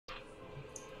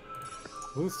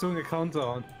Who's doing a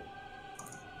countdown?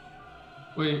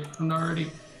 Wait, I'm not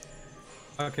ready.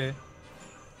 Okay.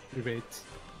 We wait.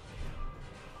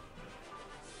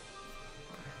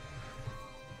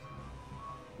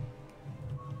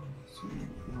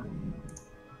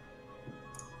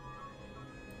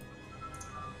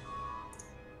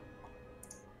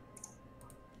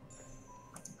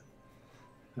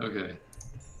 Okay.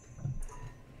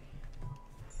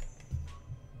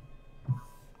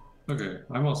 Okay,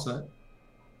 I'm all set.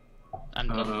 I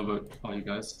don't know about all you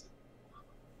guys.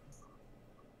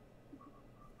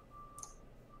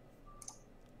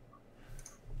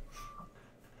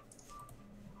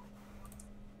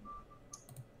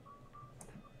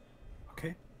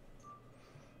 Okay.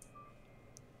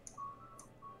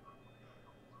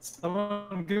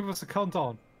 Someone give us a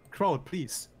countdown. Crowd,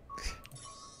 please.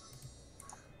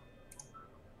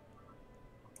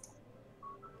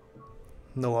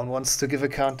 No one wants to give a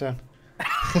countdown.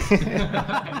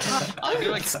 I'll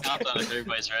give like a countdown if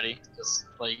everybody's ready. Just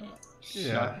like.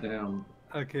 Shut down.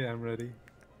 Okay, I'm ready.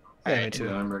 Yeah, me too.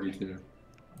 Yeah, I'm ready too.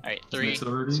 Alright, 3,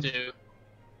 2.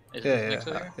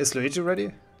 Yeah. Is Luigi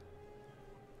ready?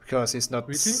 Because he's not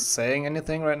Luigi? saying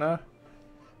anything right now.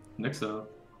 Next up.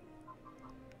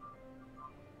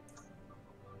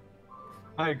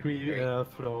 I agree,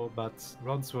 Flo, but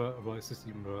Ron's voice is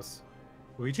even worse.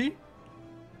 Luigi?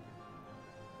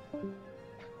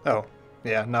 Oh,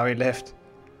 yeah, now he left.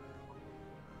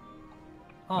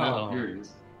 Oh, here he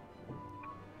is.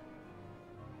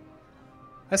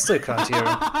 I still can't hear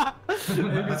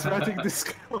him. Maybe he's writing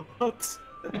Discord.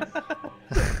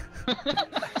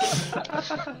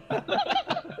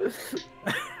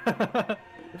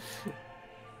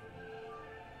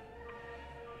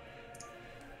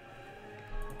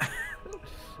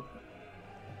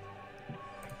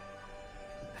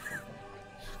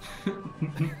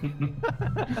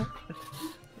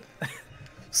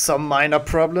 Some minor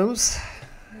problems.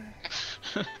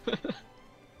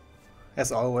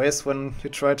 As always when you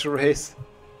try to race.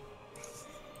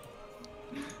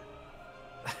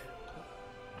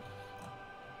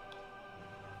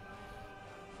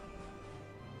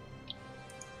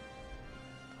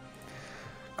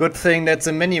 Good thing that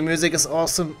the menu music is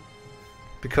awesome,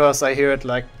 because I hear it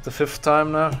like the 5th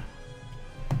time now.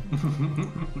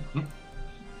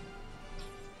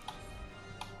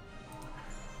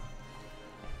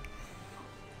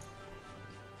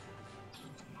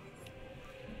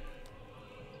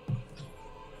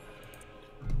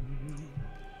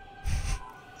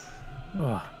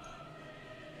 Oh.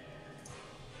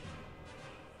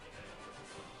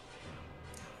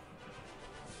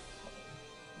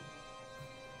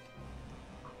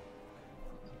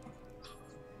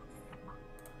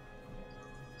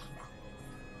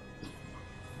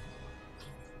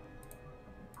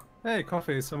 Hey,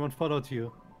 Coffee, someone followed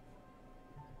you.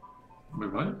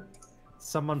 Wait, what?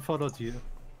 Someone followed you.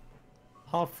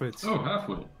 Halfwit. Oh,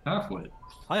 halfway. Halfway.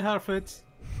 Hi, Halfwit.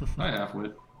 Hi, halfway.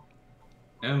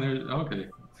 And there's okay.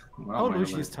 Wow, Oh, my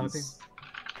Luigi's alert typing. is-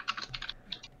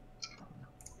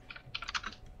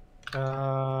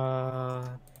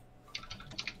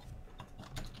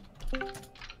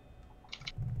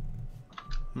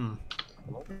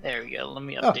 There we go. Let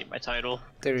me update my title.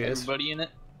 There he is. Everybody in it.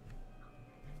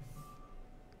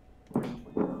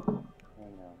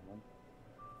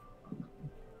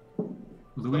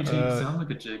 Luigi, you sound like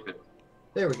a Jacob.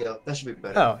 There we go. That should be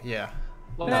better. Oh, yeah.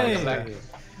 Hey.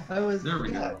 I was. There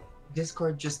we go.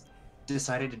 Discord just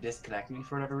decided to disconnect me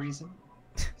for whatever reason,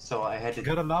 so I had to. You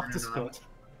gotta love turn it Discord.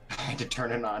 on. I had to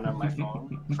turn it on my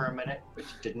phone for a minute, which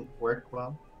didn't work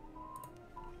well.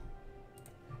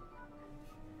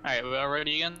 Alright, we all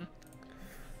ready again?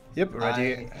 Yep,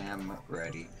 ready. I am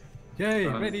ready. Yay,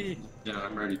 ready. Yeah,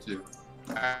 I'm ready too.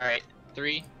 Alright,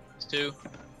 3, 2,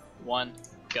 1,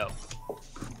 go.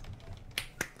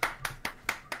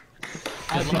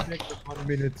 I think 1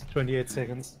 minute 28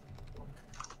 seconds.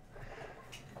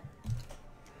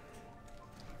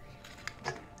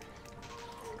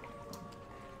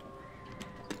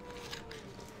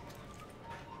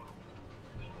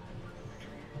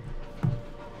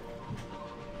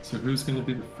 So who's gonna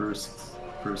be the first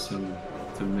person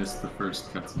to miss the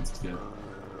first cutscene skip?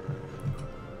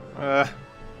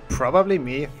 Probably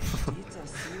me.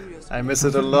 I miss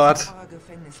it a lot.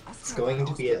 It's going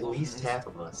to be at least half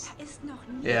of us.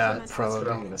 Yeah, That's what I'm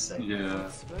probably. gonna say. Yeah.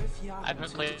 I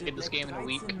haven't played this game in a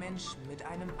week.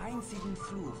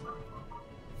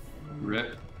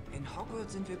 Rip. In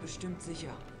Hogwarts sind wir bestimmt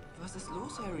sicher. Was ist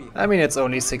los, Harry? I mean, it's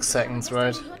only 6 seconds,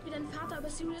 right?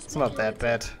 It's not that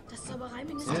bad.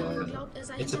 Yeah,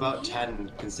 it's about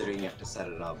 10 considering you have to set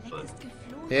it up, but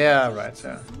Yeah, right,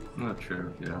 yeah. Not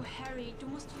true, yeah. Oh, Harry, du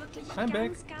musst wirklich I'm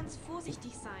back. ganz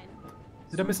vorsichtig sein.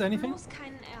 Did I miss anything? Bloß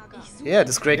keinen Ärger. Yeah,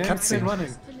 this great Yeah, it's still cutscene.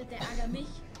 running. Findet der Ärger mich?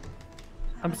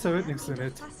 I'm still witnessing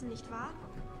it. Fassen, nicht wahr?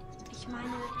 Ich meine,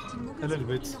 die A Muggel little sind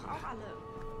bit. die doch auch alle.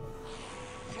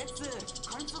 Hetze,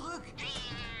 komm zurück!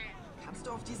 Kannst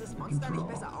du auf dieses Monster nicht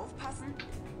besser aufpassen?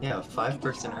 Yeah,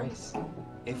 5-person race.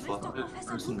 Hey, Du willst doch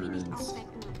Professor person Dubi nicht race.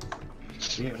 aufwecken.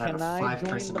 We haven't had Can a I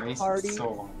 5-person join the race party? in so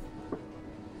long.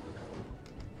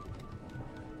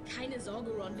 Keine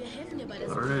Sorge, Ron, wir helfen dir bei der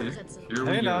Alright, Suche. here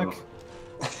Hey, we go. Luck.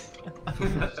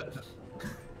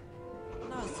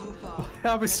 Na super.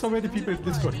 There are so many people in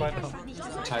Discord right now.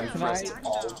 Time for Can us I-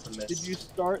 all to Did miss. you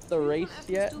start the race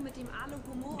yet? Du mit dem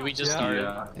Alu-Humor. We just Yeah. started.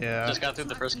 Yeah. Yeah. Just got through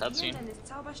the first cutscene. Deines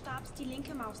Zauberstabs die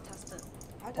linke Maustaste.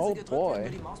 Halte Oh sie gedrückt, boy. wenn du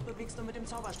die Maus bewegst, um mit dem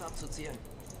Zauberstab zu zielen.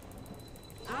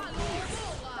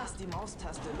 Lass die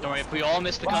Maustaste los. Don't worry, if we all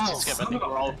miss the cutscene skip, I think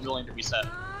we're all willing to reset.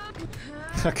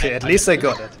 Okay, at least I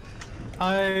got it.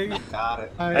 I Got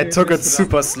it. I took it messed up.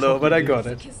 super slow, but I got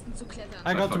it. Kisten zu klettern.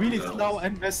 I got I really fucked it slow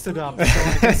and messed it up. So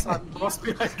I guess I'm lost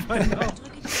behind right now. Drücke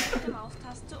die rechte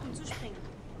Maustaste, um zu springen.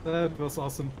 That was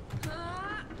awesome.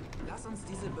 Lass uns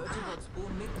diese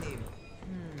Bertigots-Bohnen mitnehmen.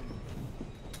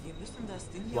 Wir müssen das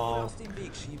Ding hier Wow. wohl aus dem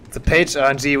Weg schieben. The page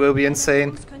RNG will be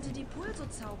insane. Das könnte die Pulso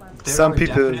zaubern. There Some are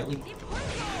people definitely-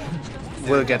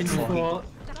 will get For full.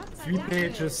 3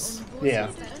 pages. Yeah.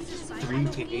 3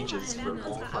 pages for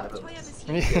all 5 of us.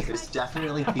 Yeah. There's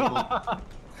definitely people.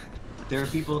 There are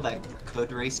people that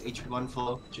could race HP1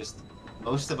 full. Just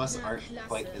most of us aren't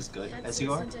quite as good as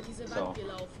you are, so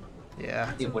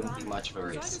Yeah. it wouldn't be much of a Du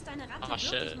race. solltest deine Ratte Oh,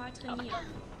 shit. wirklich mal trainieren.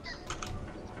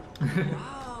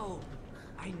 Wow,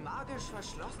 ein magisch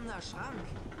verschlossener Schrank.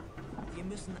 Wir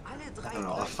müssen alle I drei. don't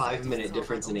know. A 5-minute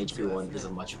difference in HP1 is a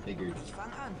much bigger. Ich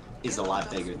fang an. Is a lot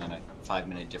bigger than a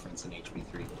 5-minute difference in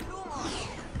HP3.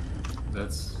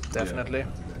 That's Definitely.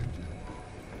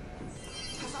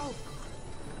 Pass auf.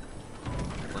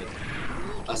 Like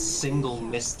a single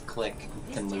missed click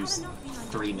can lose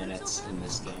 3 minutes in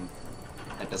this game.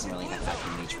 That doesn't really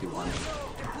happen in HP1.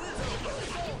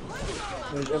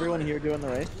 Is everyone here doing the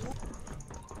race?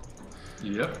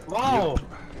 Yep. Wow!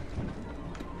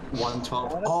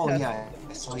 112. Oh yeah,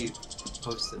 I saw you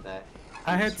posted that.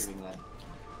 I had, Streaming that.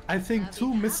 I think,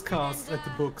 2 miscasts at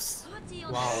the books.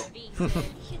 Wow.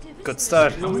 Good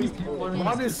start.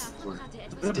 One is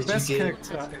the Did you best get-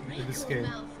 character in this game.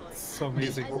 So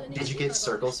amazing. Did you get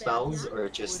circle spells or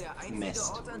just Der einzige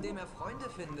missed? Ort, an dem Freunde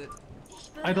findet.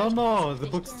 I don't know, the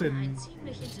books didn't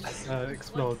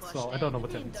explode, so I don't know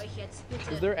what happened.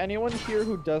 Is there anyone here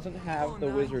who doesn't have the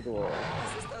wizard lore?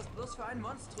 Was ist das bloß für ein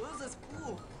monströses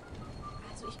Buch?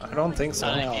 I don't think so.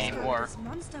 Not anymore. Das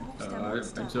Monsterbuch der I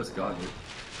Monster. just got it,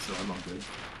 so I'm all good.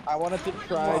 I wanted to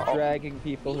try dragging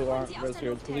people who aren't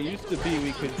wizards, because it used to be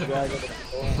we could drag them.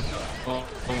 Oh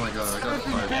my god, I got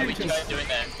 5 Yeah, we pages. tried doing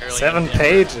that earlier. 7 Yeah.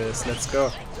 pages, let's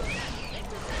go.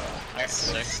 That's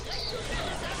sick.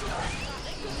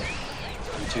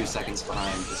 I'm 2 seconds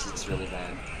behind. This is really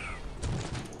bad.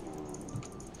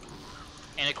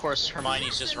 And of course,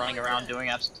 Hermione's just running around doing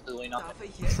absolutely nothing. Darf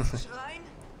ich jetzt schreien?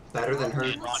 Better than her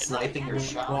sniping her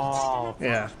shots. Wow.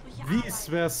 Yeah. These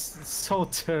were so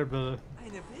terrible.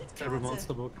 Eine Terrible Wildkatze.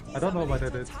 monster book. Die I don't know sammle what ich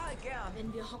I did. total gern.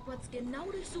 Wenn wir Hogwarts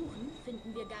genau durchsuchen,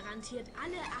 finden wir garantiert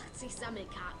alle 80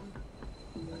 Sammelkarten.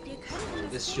 Wir können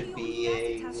This das should Folie be a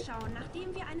Universitas schauen,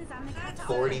 nachdem wir eine Sammelkarte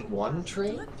 41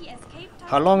 train? Drückt die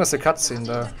Escape-Taste. How long is the cutscene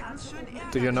though? Ganz schön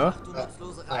Do you know?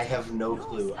 I have no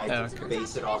clue. I Yeah, okay.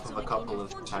 based it off of a couple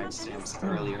of timestamps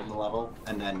earlier in the level,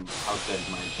 and then how good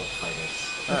my book fight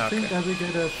is. I think Okay. I will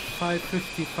get a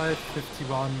 550,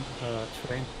 551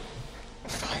 train.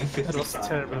 That was 555.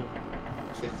 terrible.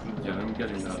 50. Yeah, I'm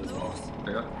getting that as well.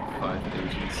 I got 5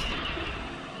 pages.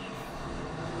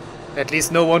 At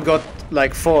least no one got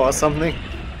like 4 or something.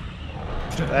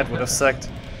 That would have sucked.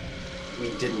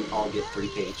 We didn't all get 3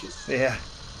 pages. Yeah.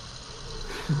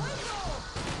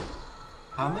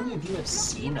 How many of you have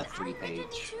seen a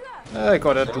 3-page? I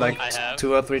got it like I have.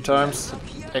 2 or 3 times.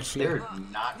 Actually. They're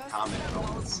not common at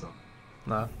all. So.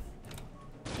 No.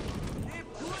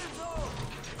 Impulso.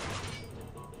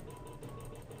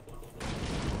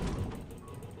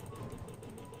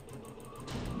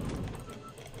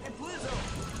 Impulso.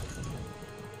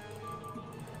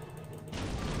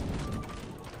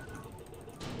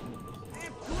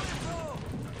 Impulso.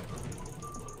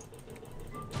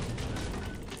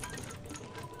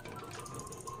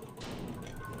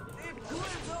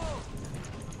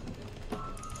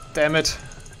 Damn it.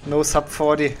 No sub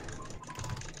 40.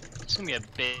 It's gonna be a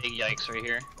big yikes right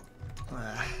here.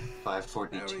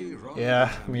 542. Yeah,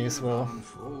 me as well.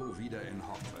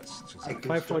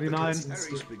 549.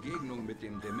 Harrys Begegnung mit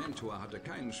dem Dementor hatte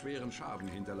keinen schweren Schaden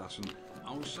hinterlassen,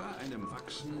 außer einem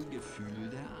wachsenden Gefühl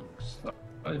der Angst.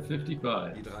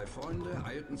 555. Die drei Freunde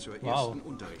eilten zur ersten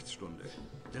Unterrichtsstunde,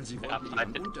 denn sie wollten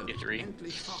ihren Unterricht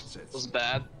endlich fortsetzen. Was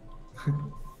bad.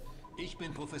 Ich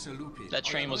bin Professor Lupin. That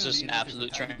train was just an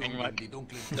absolute train wreck. No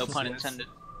pun intended.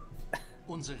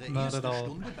 Unsere Not at erste all.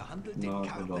 Stunde behandelt den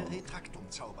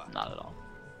Carpe-Retraktum-Zauber. Not at all.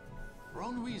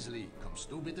 Ron Weasley,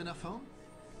 kommst du bitte nach vorn?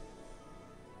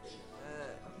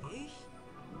 Ich?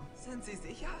 Sind Sie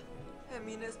sicher?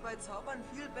 Hermine ist bei Zaubern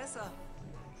viel besser.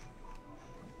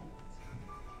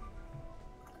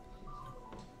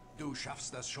 Du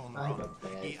schaffst das schon, Ron.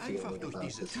 Geh einfach durch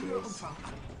diese Tür und fang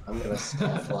an. I'm gonna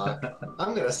soft lock.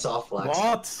 I'm gonna soft lock.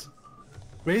 What?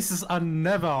 Races are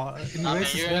never in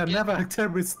races. There are never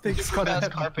terrible things gonna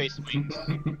happen. Carpe swing.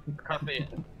 Carpe.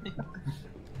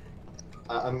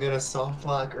 I'm gonna soft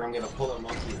lock, or I'm gonna pull a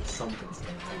monkey or something.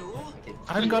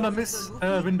 I'm gonna miss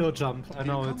a window jump. I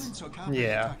know it.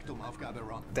 Yeah,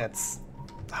 that's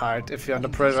hard if you're under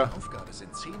pressure.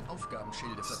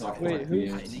 Wait,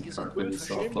 who's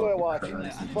stream do I watch?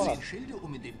 Fuck.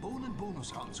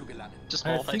 Just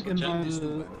I all think in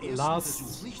the last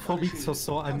 4 weeks or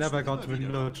so, I never got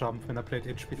window jump when I played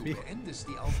HP3.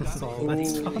 So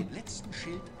that's fun.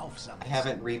 I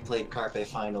haven't replayed Carpe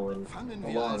Final in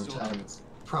a long time. It's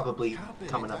probably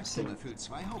coming up soon.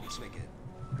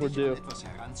 We're due.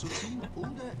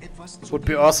 It would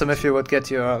be awesome if you would get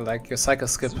your your cycle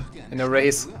skip in a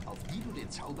race.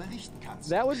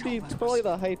 That would be totally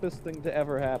the hypest thing to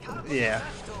ever happen. Yeah.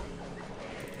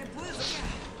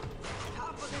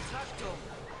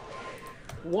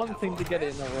 One thing to get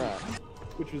it in a run,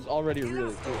 which was already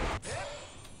really cool.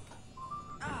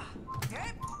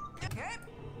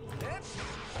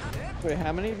 Wait,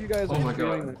 how many of you guys are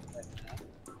doing this?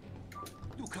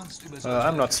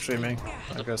 I'm not streaming.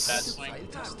 I guess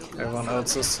everyone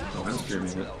else is. Oh, I'm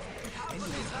streaming it.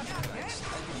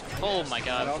 Oh my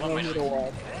god, I don't know who to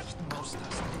watch.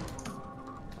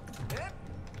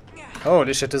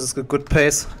 Holy shit, this is a good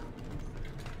pace.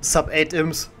 Sub 8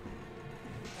 imps.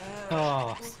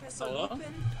 Oh.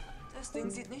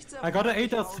 I got an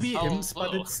 8 or 3 imps,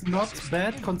 but it's not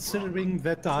bad considering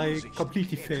that I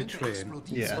completely failed train.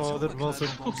 Yeah. So that was a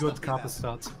good carpet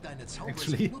start,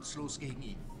 actually.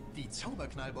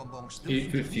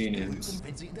 815 imps.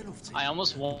 I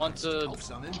almost want to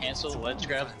cancel ledge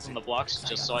grab from the blocks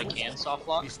just so I can soft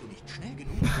block.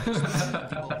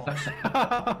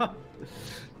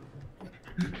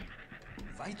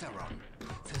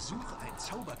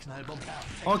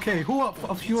 Okay, who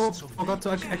of you forgot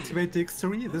to activate the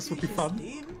X3? This would be fun.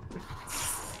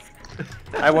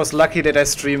 I was lucky that I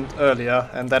streamed earlier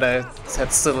and that I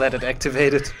had still had it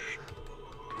activated.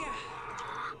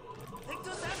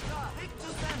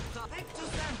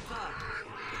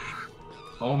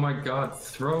 Oh my god,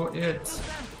 throw it!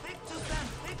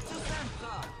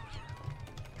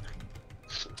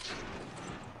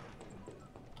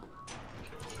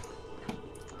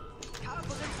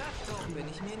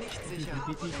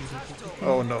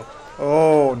 Oh no.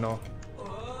 Oh no.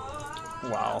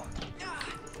 Wow.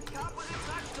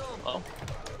 Oh.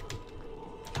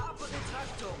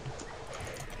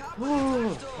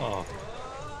 Oh.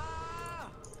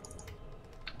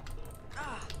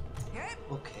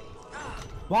 Okay.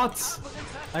 What?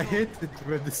 I hate it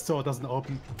when this door doesn't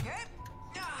open.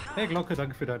 Hey Glocke,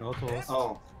 danke für dein Auto.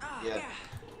 Oh, yeah.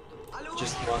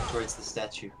 Just walk towards the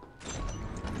statue. You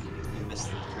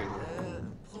missed the trigger.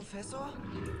 Professor?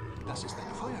 Das ist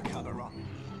eine Feuerkrabbe, Ron.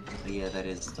 Yeah, that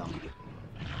is dumb.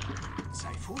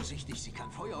 Sei vorsichtig, sie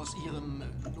kann Feuer aus ihrer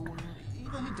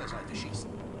Hinterseite schießen.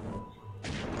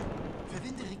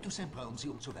 Verwende Rictus Sempra, um sie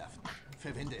umzuwerfen.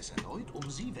 Verwende es erneut, um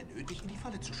sie, wenn nötig, in die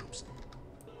Falle zu schubsen.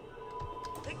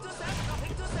 Rictus Sempra,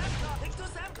 Rictus Sempra,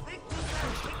 Rictus Sempra, Rictus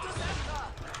Sempra, Rictus Sempra.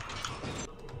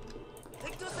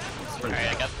 Rictus Sempra. Alright,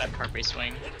 I got that carpe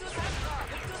swing. Rictus Sempra,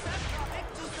 Rictus Sempra,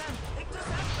 Rictus Sempra, Rictus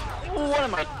Sempra. Oh, what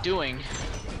am I doing?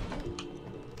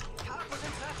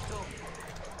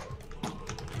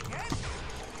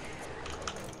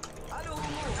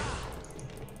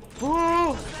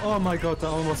 Oh my god, I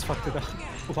almost fucked it up.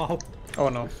 Wow. Oh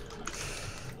no.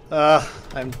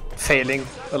 I'm failing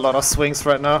a lot of swings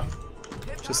right now.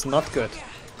 Which is not good.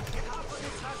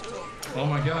 Oh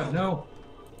my god, no!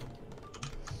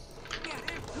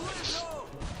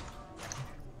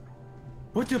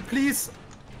 Would you please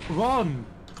run?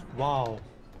 Wow.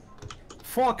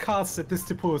 4 casts at this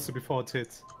deposit before it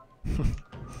hit.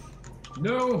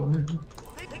 No!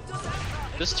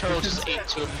 This turtle just ate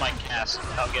 2 of my casts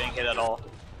without getting hit at all.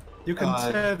 You can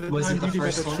tell that was I'm it the really bad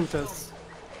first at one? shooters.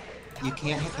 You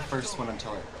can't hit the first one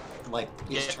until it, like,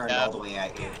 is turned all the way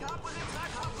at you.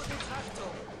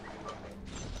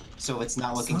 So if it's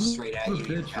not looking straight at you,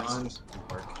 your cast doesn't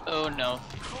work. Oh no.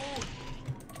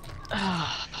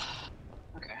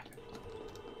 Okay.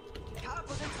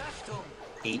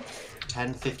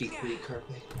 10:53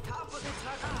 currently.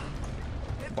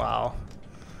 Wow.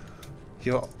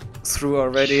 You're through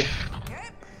already.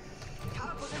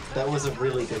 That was a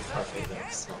really good carpet though,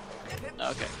 so.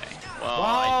 Okay. Well,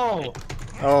 Wow!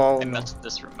 Oh I no. messed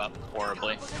this room up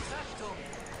horribly.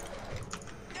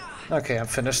 Okay, I'm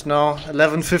finished now.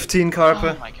 11:15 Carpe.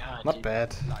 Oh my god. Not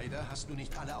bad. Leider hast du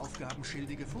nicht alle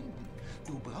Aufgabenschilde gefunden.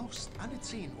 Du brauchst alle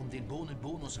 10, um den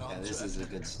Bohnenbonusraum Yeah, this is a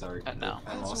good start. No.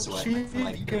 I'm also at She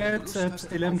like gets at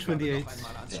 11:28.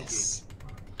 this.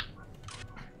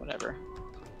 Whatever.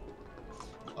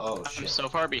 Oh I'm shit. so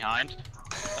far behind.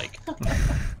 Like,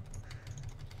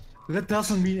 That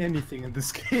doesn't mean anything in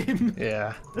this game.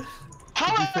 Yeah.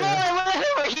 how am I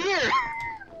over here?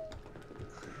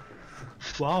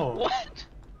 Wow. What?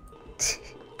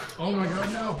 Oh my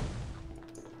god, no!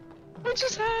 What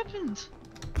just happened?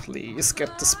 Please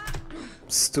get this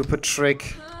stupid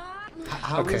trick.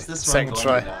 How Okay, is this one second going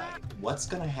try. to die? What's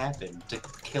gonna happen to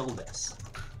kill this?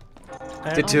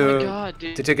 Did Oh you my god,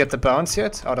 dude. did you get the bounce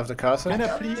yet out of the castle? Can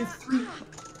I please?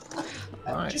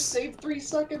 I Nice. just saved 3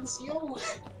 seconds, yo!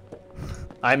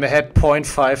 I'm ahead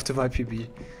 0.5 to my PB.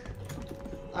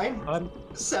 I'm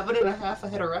 7.5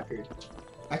 ahead of record.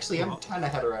 Actually, I'm 10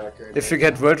 ahead of record. If you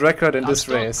get world record in I'm this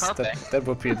still race, perfect. that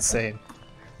would be insane.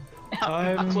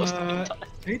 I'm close to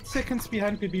 8 seconds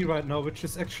behind PB right now, which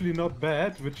is actually not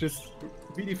bad, which is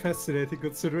really fascinating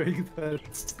considering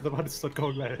that the one is not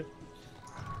going well.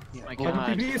 Oh my And god.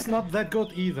 PB is not that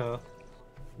good either.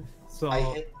 So I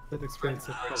hit that explains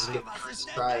it probably. skip first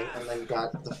try and then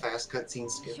got the fast cutscene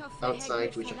skip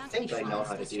outside, which I think I know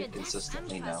how to do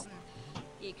consistently now.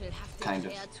 Kind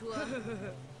of.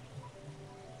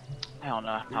 I don't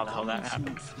know how the hell that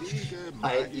happened.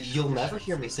 You'll never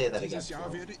hear me say that again.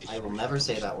 I will never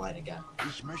say that line again.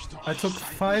 I took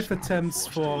 5 attempts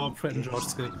for Fred and George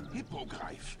skip.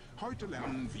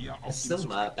 It's still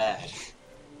not bad.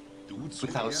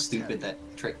 With how stupid that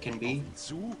trick can be.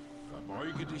 Oh,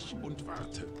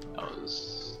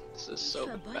 this is so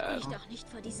Verbeug bad. dich doch nicht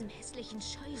vor diesem hässlichen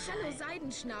Scheusal. Hallo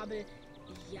Seidenschnabel.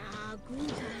 Ja,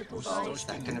 guter Oh, is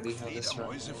that gonna be how this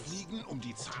runs? Fledermäuse fliegen, um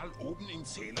die Zahl oben im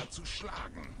Zähler zu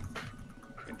schlagen.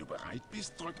 Wenn du bereit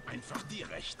bist, drück einfach die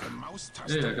rechte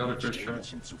Maustaste, Yeah, I got um it first try.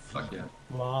 Sternchen zu Fuck finden.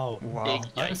 yeah. Wow. Wow. Big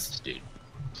yikes, dude.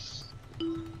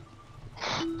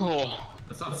 Oh.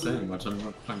 That's not saying much. I'm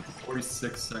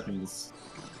 46 seconds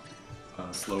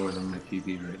slower than my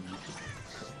PB right now.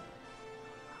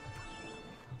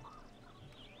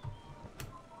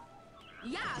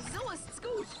 Ja, so ist's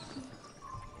gut.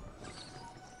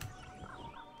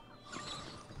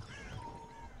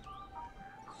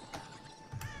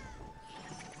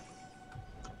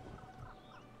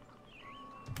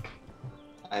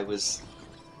 I was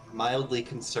mildly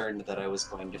concerned that I was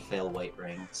going to fail white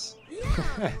rings.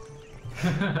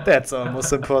 That's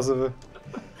almost impossible.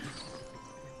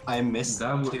 I missed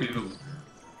That would be two.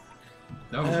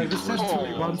 That would be This the has worst. to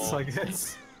be once, I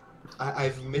guess.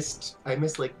 I missed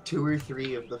like 2 or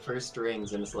 3 of the first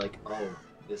rings, and it's like, oh,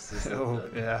 this is. Oh,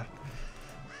 yeah.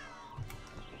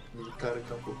 You got a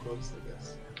couple close, I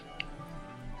guess.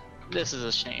 This is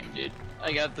a shame, dude.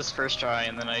 I got this first try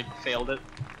and then I failed it.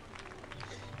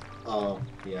 Oh,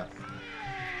 yeah.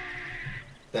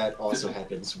 That also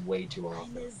happens way too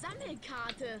often. Eine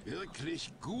Sammelkarte.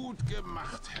 Wirklich gut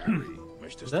gemacht, Harry.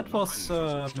 Möchtest That du noch was, einen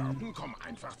Versuch starten? Komm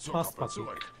einfach zur fast Gruppe public.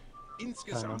 zurück.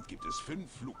 Insgesamt gibt es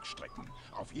 5 Flugstrecken.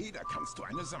 Auf jeder kannst du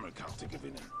eine Sammelkarte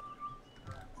gewinnen.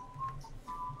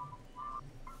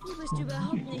 Du bist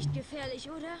überhaupt nicht gefährlich,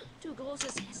 oder? Du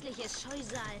großes, hässliches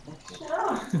Scheusal.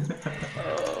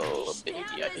 Oh, big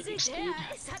Sterbe yikes, sich dude. her,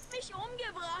 es hat mich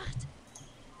umgebracht.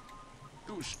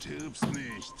 Du stirbst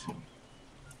nicht.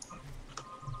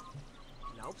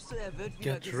 Glaubst du, er wird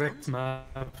wieder Get wrecked, man.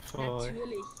 Boy.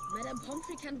 Natürlich. Madame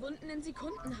Pomfrey kann Wunden in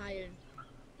Sekunden heilen.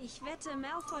 Ich wette,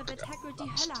 Malfoy wird Hagrid die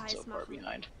Hölle So heiß far machen.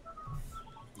 behind.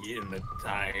 In the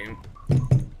time.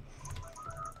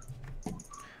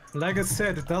 Like I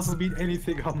said, it doesn't mean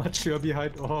anything how much you're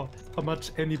behind or how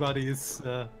much anybody is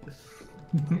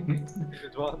in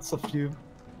advance of you.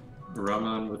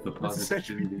 Raman with the This is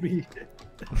actually positivity. me.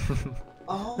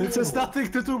 Oh. It has nothing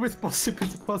to do with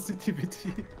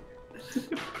positivity.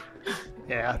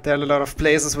 Yeah, there are a lot of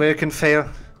places where you can fail.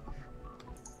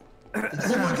 Oh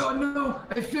my god, no!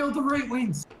 I failed the right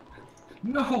wings!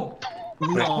 No!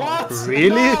 What? Really?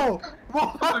 No!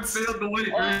 What? I failed the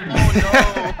weight.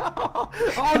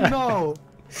 Oh no!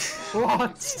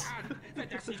 What?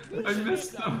 I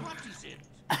missed him.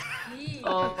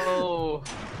 Oh.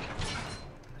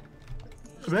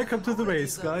 Welcome to the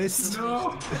race, guys.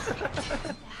 No.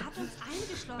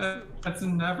 That's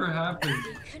never happened.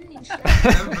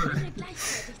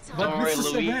 Don't worry,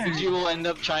 Luigi will end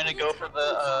up trying to go for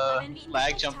the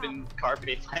lag jump in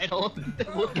carpet final.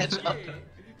 We'll catch up.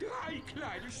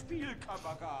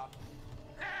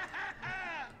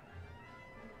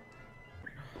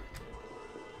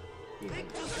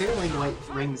 Clearing white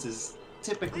rings is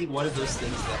typically one of those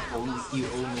things that you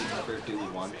only ever do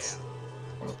once.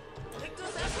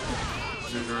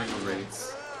 During a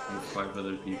race with 5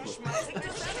 other people.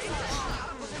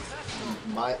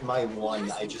 My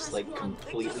one, I just like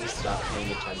completely stopped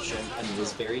paying attention and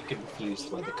was very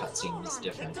confused why the cutscene was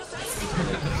different.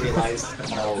 I realized,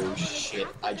 oh shit,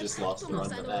 I just lost the run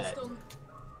to that.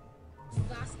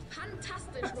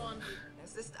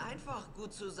 Es ist einfach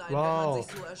gut zu sein, Wow. wenn man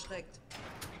sich so erschreckt.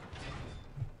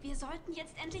 Wir sollten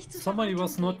jetzt endlich zu Somebody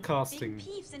was Verwaltung not gehen. casting. Wegen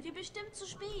Pief sind wir bestimmt zu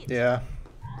spät. Yeah.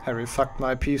 Harry fucked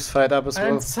my Peeves fight up as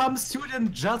well. And some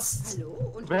student just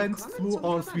went through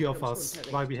all 3 of us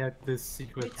while we had this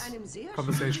secret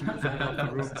conversation in the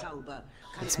room.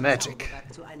 It's magic.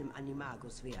 Zu einem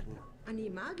Animagus werden.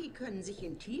 Animagi können sich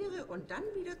in Tiere und dann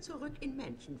wieder zurück in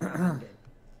Menschen verwandeln.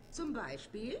 Zum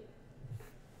Beispiel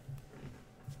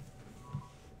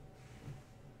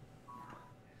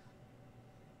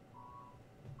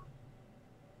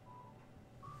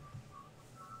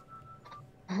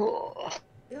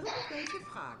irgendwelche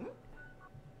Fragen?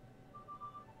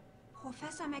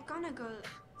 Professor McGonagall,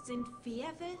 sind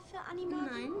Werwölfe Animagi?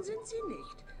 Nein, sind sie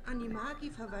nicht. Animagi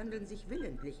verwandeln sich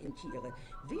willentlich in Tiere.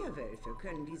 Werwölfe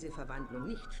können diese Verwandlung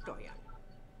nicht steuern.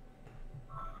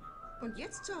 Und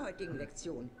jetzt zur heutigen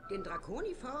Lektion. Den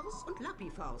Draconiforce und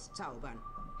Lapiforce zaubern.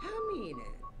 Hermine,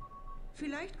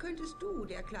 vielleicht könntest du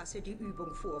der Klasse die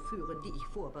Übung vorführen, die ich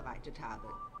vorbereitet habe.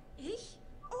 Ich?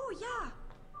 Oh ja!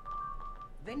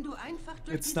 Wenn du einfach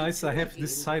durch It's nice I have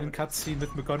this silent cutscene with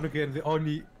McGonagall and the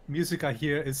only music I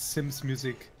hear is Sims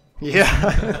music. Yeah.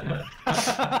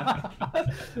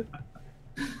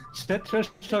 Chat trash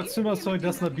talk Zimmersoy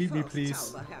does not beat me,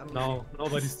 please. No,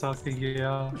 nobody's talking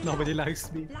here. Nobody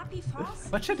likes me.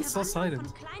 My chat is so silent.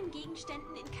 Von kleinen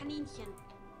Gegenständen in Kaninchen.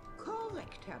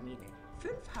 Korrekt, Hermine.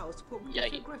 5 Hauspunkte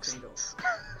Yikes. für Gryffindor.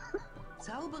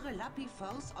 Zaubere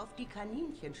Lapiforce auf die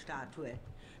Kaninchenstatue.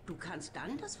 Du kannst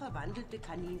dann das verwandelte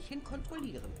Kaninchen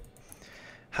kontrollieren.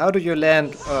 How do you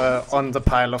land on the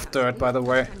pile of dirt, by the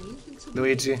way,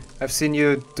 Luigi? I've seen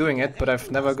you doing it, but I've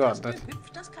never got that.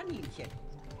 Das Kaninchen.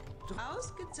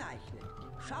 Ausgezeichnet.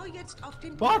 Schau jetzt auf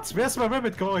den What? Where's my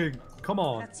rabbit going? Come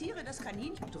on. Platziere das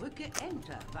Kaninchen, drücke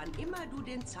Enter, wann immer du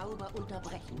den Zauber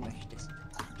unterbrechen möchtest.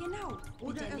 Genau. Mit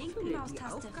Oder der linken erfülle die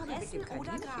Maustaste Aufgabe mit fressen dem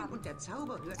oder Kaninchen graben. und der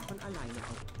Zauber hört von alleine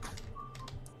auf.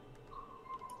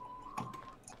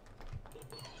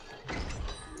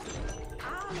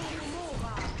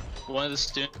 One of the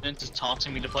students is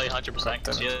taunting me to play 100%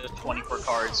 because he has 24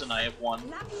 cards and I have 1.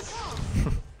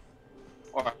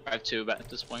 Or I have 2 at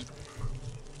this point.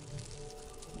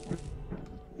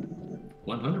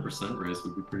 100% race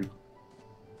would be pretty.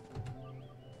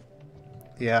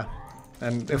 Yeah.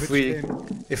 And if we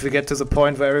get to the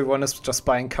point where everyone is just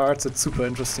buying cards, it's super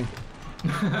interesting.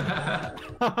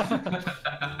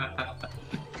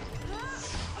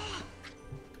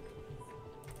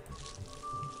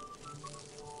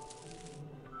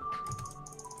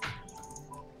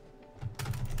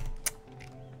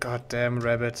 Goddamn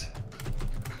rabbit.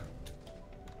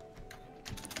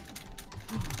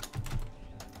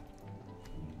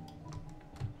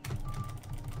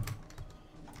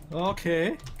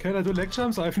 Okay, can I do leg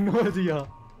jumps? I have no idea.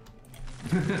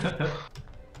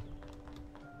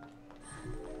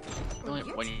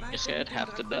 When you said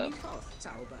half the death.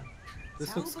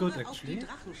 This looks good actually. Die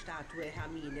Drachenstatue,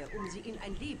 Hermine, sie in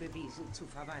ein Lebewesen zu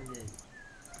verwandeln.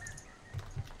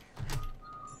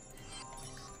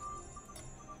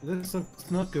 This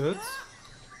looks not good.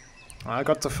 I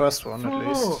got the first one at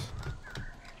least.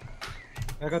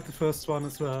 I got the first one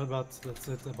as well, but that's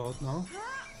it about now.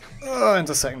 Oh, and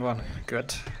the second one.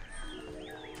 Good.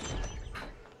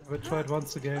 I will try it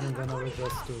once again and then I will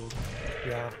just do...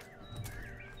 yeah.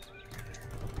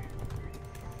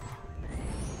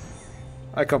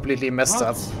 I completely messed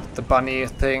up the bunny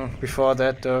thing before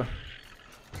that though.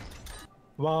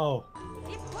 Wow.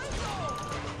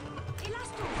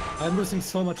 I'm losing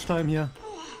so much time here.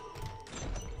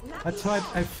 I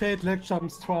failed leg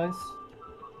jumps twice.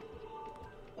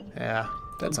 Yeah,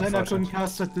 that's and then I couldn't unfortunate.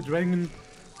 cast at the dragon.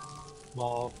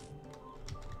 Wow.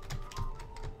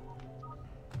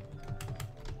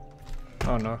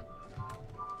 Oh no.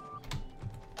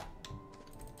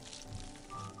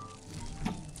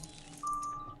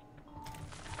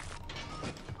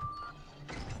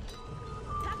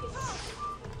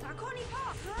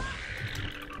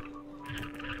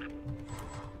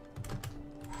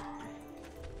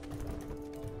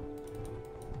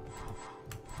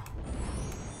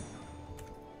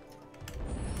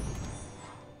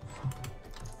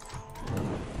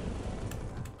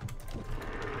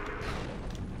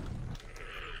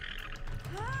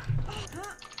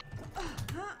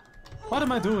 What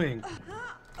am I doing?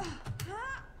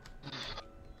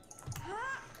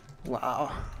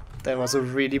 Wow, that was a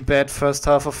really bad first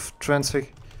half of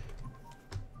Transfig.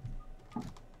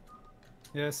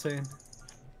 Yeah, same.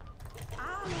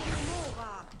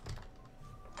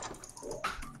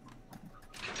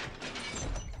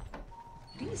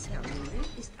 Dies, Hermine,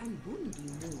 ist ein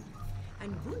Bundimoon.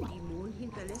 Ein Bundimoon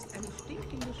hinterlässt eine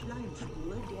stinkende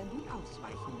Schleimspur, der du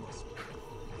ausweichen musst.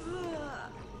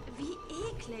 Wie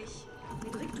eklig.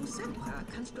 Mit Rictusempra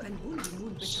kannst du ein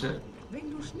Bundimoon bekommen.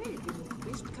 Wenn du schnell genug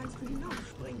bist, kannst du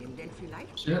hinaufspringen, denn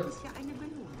vielleicht gibt es ja eine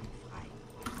Belohnung frei.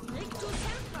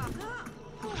 Rictusempra.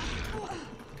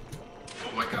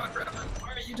 Oh my god, Raven,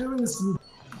 why are you doing this?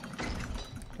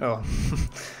 Oh,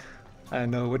 I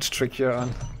know which trick you're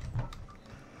on.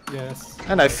 Yes.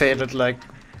 And I failed it like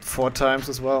 4 times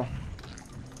as well.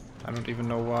 I don't even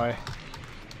know why.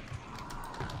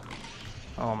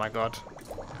 Oh my god.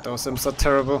 Those imps are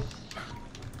terrible.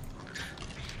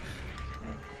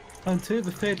 Until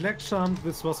the Fate leg jump,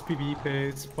 this was PvE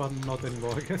based, but not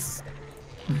anymore, I guess.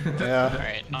 Yeah.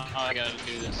 Alright, now I gotta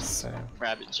do this Same.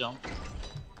 rabbit jump.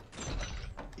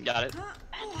 Got it.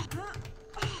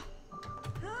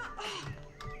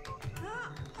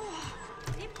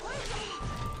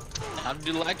 How to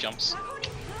do lag jumps.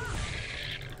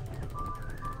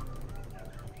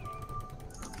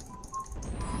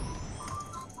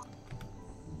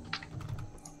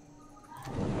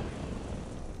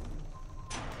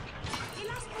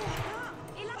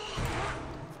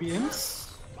 Wie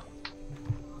Imps?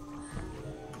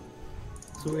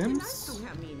 So Imps?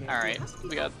 Alright,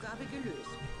 we got...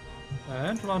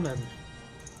 And Ramen.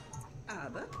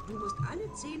 Aber du musst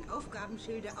alle 10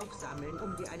 Aufgabenschilde aufsammeln,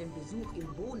 um dir einen Besuch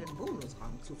im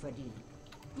Bohnen-Bonusraum zu verdienen.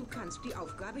 Du kannst die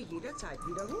Aufgabe jederzeit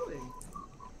wiederholen.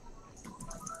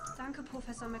 Danke,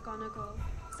 Professor McGonagall.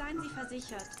 Seien Sie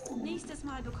versichert. Nächstes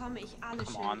Mal bekomme ich alle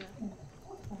Come on. Schilde.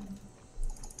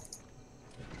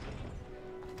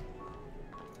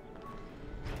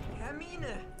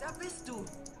 Hermine, da bist du.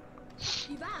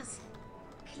 Wie war's?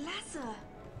 Klasse.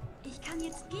 Ich kann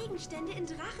jetzt Gegenstände in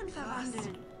Drachen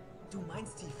verwandeln. Du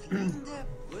meinst die fliegende,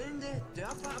 brüllende,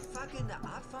 Dörfer abfackelnde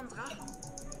Art von Drachen?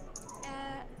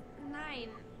 Nein.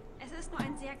 Es ist nur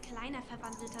ein sehr kleiner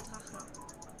verwandelter Drache.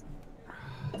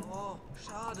 Oh,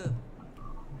 schade.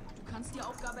 Du kannst die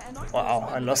Aufgabe erneut.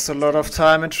 Wow, I lost a lot of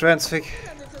time in Transfig.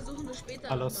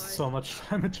 I lost so much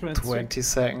time in Transfig. 20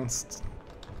 seconds.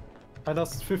 I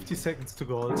lost 50 seconds to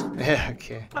gold. Yeah,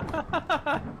 okay.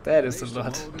 That is a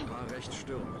lot.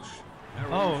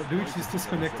 Oh, Luigi's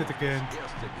disconnected again.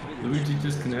 Luigi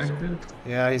disconnected?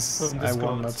 Yeah, he's... From I Discord.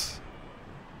 won that.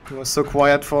 He was so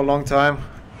quiet for a long time.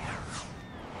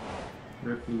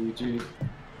 Rip Luigi.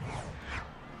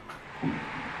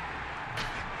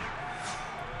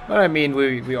 But I mean,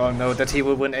 we all know that he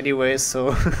will win anyway,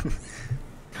 so...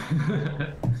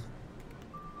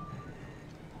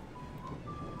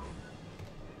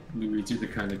 Luigi, the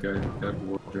kind of guy who got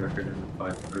world record in a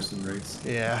 5-person race.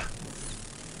 Yeah.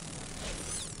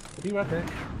 Be right back.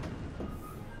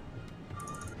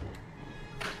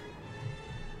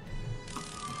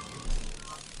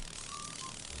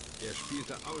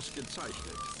 Spielte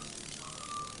ausgezeichnet.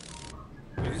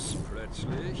 Bis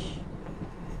plötzlich...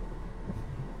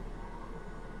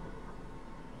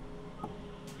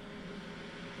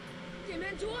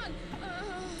 Dementoren!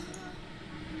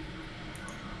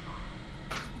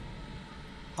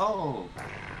 Oh,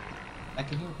 I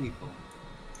can hear people.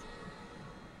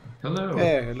 Hello.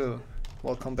 Hey, hello.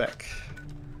 Welcome back.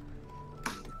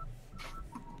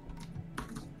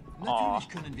 Aw.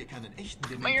 Können wir keinen echten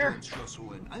Dementorenschloss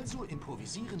holen, also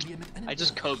improvisieren wir mit einem I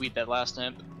just Kobe'd that last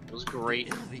imp. It was great.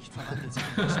 Irrwicht verwandelt sich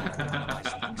in das, wovor du am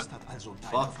meisten Angst hat, also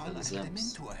dein Fuck Fall als these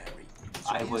Dementor, Harry.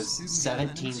 I was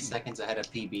 17 seconds ahead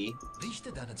of PB.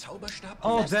 Richte deinen Zauberstab Oh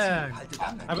auf das Ziel, dang! halte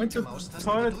dann I deine went to linke Maustaste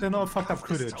toilet, gedrückt, then I um fucked up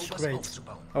Kraft des Quidditch. Zaubers Great.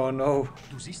 aufzubauen. Oh no.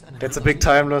 Du siehst einen That's a big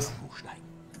time loss.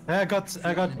 I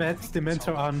got bad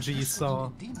Dementor RNG,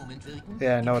 so...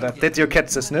 Yeah, no, that did your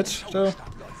catch the snitch, though?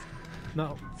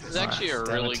 No. It's actually a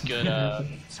Damn really it. good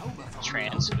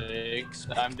transfig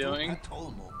that I'm doing.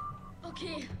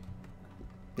 Okay.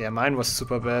 Yeah, mine was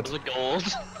super bad. It was a gold.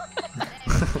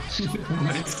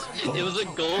 It was a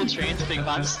gold trains thing, but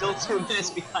I'm still 2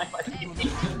 minutes behind my PB.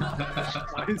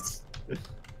 Nice.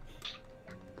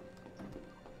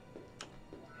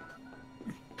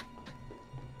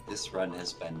 This run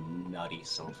has been nutty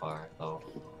so far, though.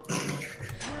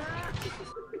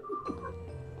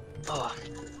 Oh.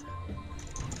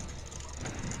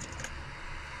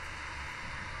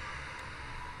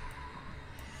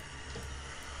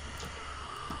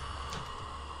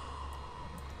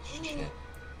 Shit.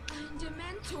 Ein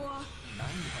Dementor.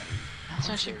 Nein, Harry. That's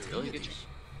actually really good.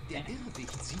 Der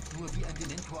Irrwicht sieht nur wie ein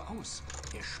Dementor aus.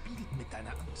 Er spielt mit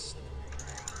deiner Angst.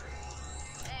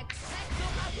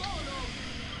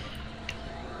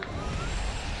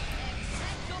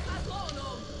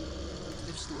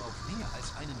 Triffst du auf mehr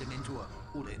als einen Dementor,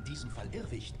 oder in diesem Fall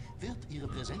Irrwicht, wird ihre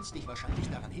Präsenz dich wahrscheinlich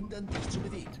daran hindern, dich zu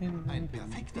bewegen. Ein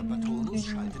perfekter Patronus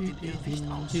schaltet den Irrwicht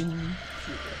aus. Für den Moment.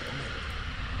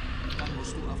 Dann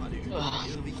musst du auf alle übrigen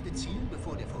Irrwichte zielen,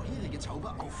 bevor der vorherige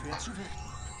Zauber aufhört zu wirken.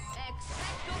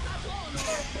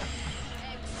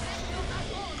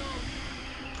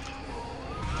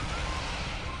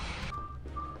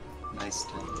 Nice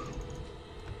thing.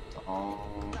 Don't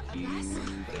you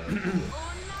dare.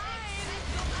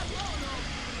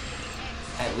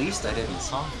 At least I didn't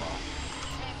songfall.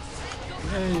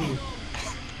 Hey.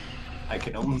 I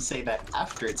can only say that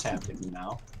after it's happened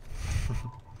now.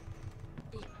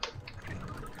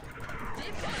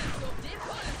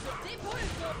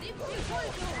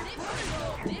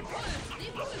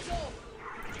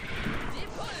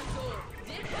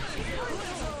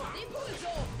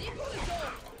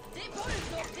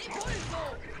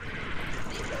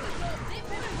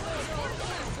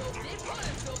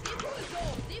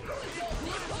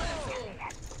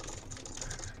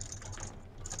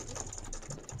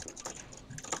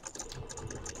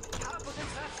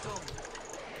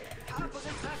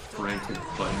 Frantic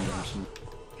button motion.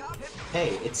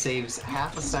 Hey, it saves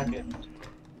half a second.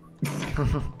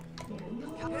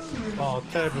 Wow,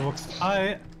 terrible works.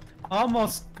 I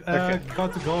almost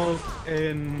got the gold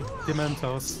in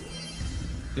Dementos.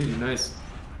 Hey, nice.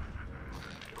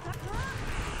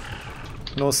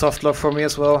 No soft lock for me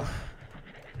as well.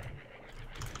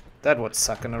 That would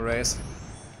suck in a race.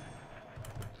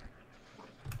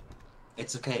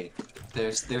 It's okay.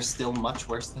 There's still much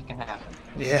worse that can happen.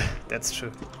 Yeah, that's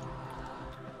true.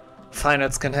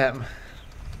 Finals can happen.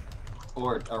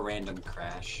 Or a random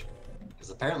crash. Because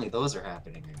apparently those are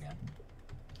happening again.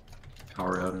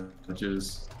 Power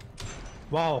outages.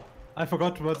 Wow, I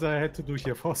forgot what I had to do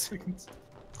here for a second.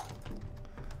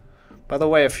 By the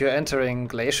way, if you're entering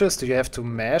glaciers, do you have to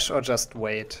mash or just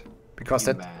wait? Because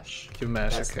You that mash. you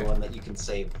mash. That's Okay. the one that you can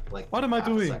save like What am I half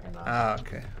a doing? second on. Ah,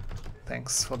 okay.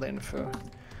 Thanks for the info.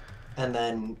 And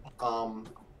then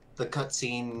the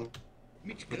cutscene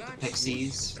with the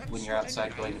pixies when you're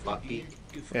outside going to Buckbeak.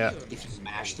 Yeah. If you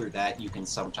mash through that, you can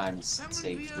sometimes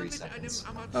save 3 seconds.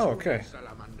 Oh, okay.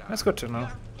 That's good to know.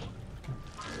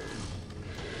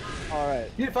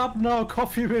 Alright. Give up now,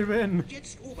 coffee will win!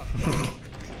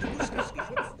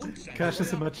 Cash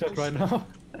is in my chat right now.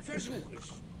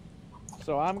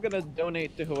 So I'm gonna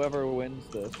donate to whoever wins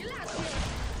this.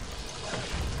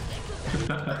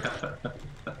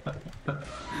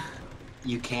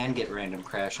 You can get random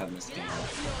crash on this game.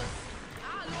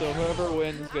 So whoever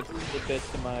wins gets the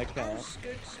bits in my account.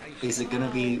 Is it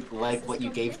gonna be like what you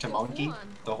gave to Monkey?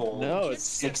 The whole No, it's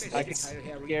 6 I bits?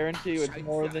 can guarantee you it's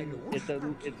more than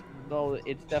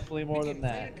it's definitely more than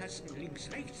that. 7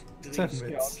 I'm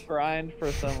bits. trying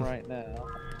for some right now.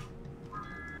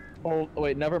 Oh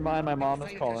wait, never mind. My mom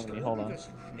is calling me. Hold on.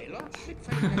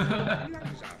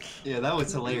 Yeah, that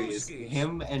was hilarious.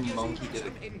 Him and Monkey did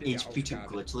an HP2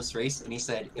 glitchless race, and he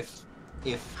said, if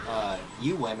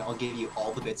you win, I'll give you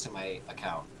all the bits in my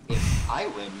account. If I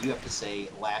win, you have to say,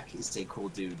 Lack is a cool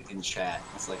dude in chat.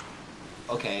 It's like,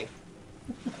 okay.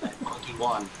 And then Monkey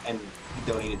won, and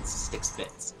he donated 6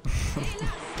 bits.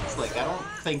 It's like, I don't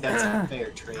think that's a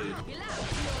fair trade.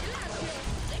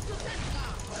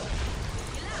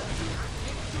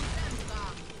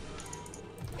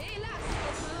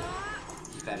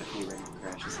 You've had a few random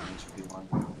crashes in HP1.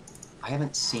 I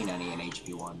haven't seen any in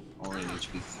HP1, only in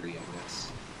HP3, I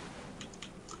guess.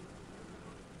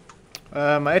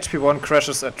 My HP1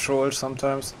 crashes at Troll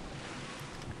sometimes.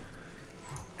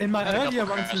 In my earlier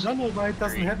ones, I don't know why it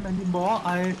doesn't happen anymore.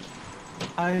 I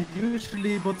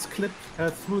usually would clip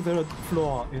through the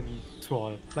floor in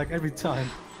Troll, like every time.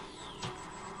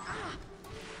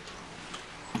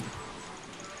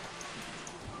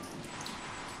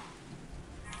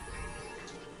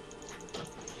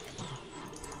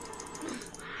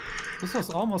 This was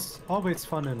almost always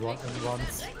fun in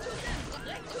runs.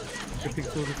 Skipping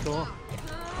through the floor.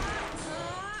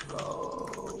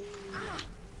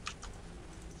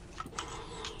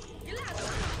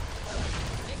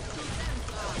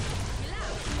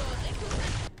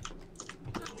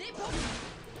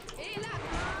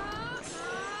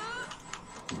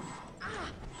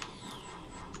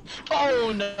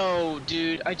 Oh no,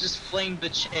 dude! I just flamed the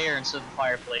chair instead of the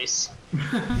fireplace.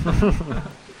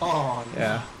 Oh,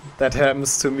 yeah, that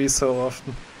happens to me so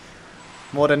often.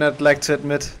 More than I'd like to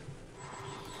admit.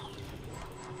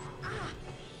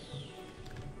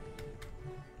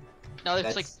 Now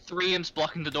there's like 3 imps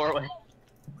blocking the doorway.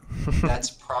 That's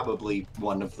probably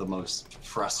one of the most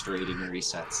frustrating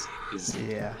resets, is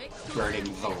burning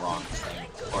the wrong thing,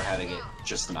 or having it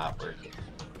just not work.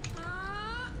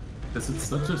 Because it's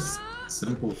such a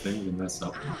simple thing to mess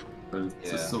up, but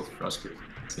it's just so frustrating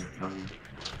at the same time.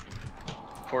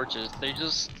 Torches,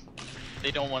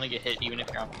 they don't want to get hit even if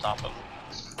you're on top of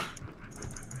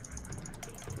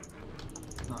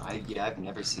them. I've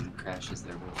never seen crashes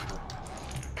there before.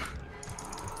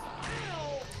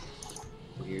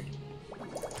 Weird. Oh my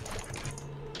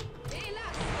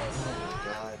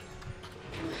god.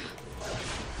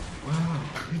 Wow,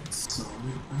 it's so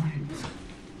nice.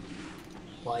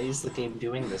 Why is the game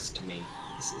doing this to me?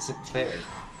 This isn't fair.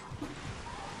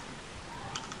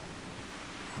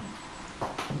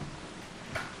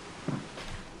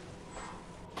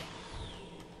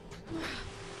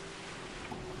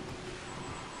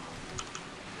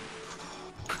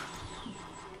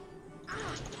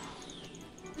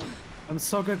 I'm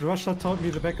so good. Russia taught me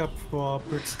the backup for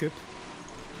bridge skip.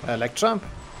 Leg jump?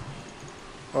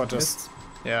 Or just...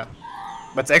 yeah.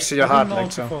 But it's actually a hard leg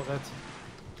jump.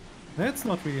 That's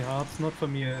not really hard, not for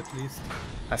me at least.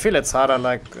 I feel it's harder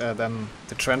like than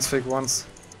the transfig ones.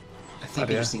 I think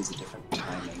it just needs a different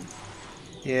timing.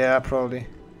 Yeah, probably.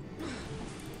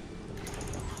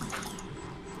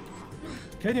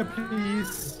 Can you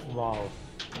please? Wow.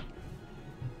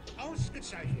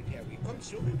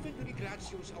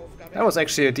 That was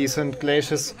actually a decent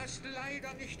Glacius.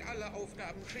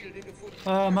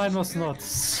 Mine was not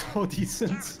so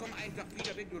decent.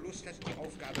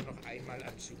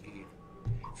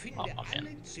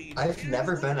 I've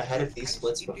never been ahead of these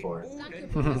splits before.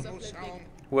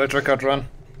 World record run.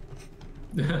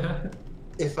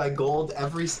 If I gold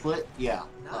every split, yeah.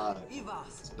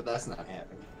 But that's not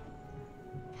happening.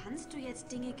 Kannst du jetzt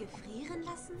Dinge gefrieren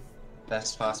lassen?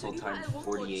 Best possible time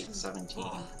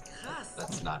 48:17.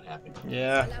 That's not happening.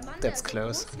 Yeah, that's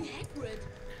close.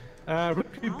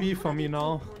 Repeat B for me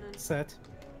now. Set.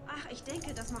 Ach, ich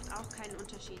denke, das macht auch keinen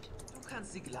Unterschied. Du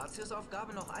kannst die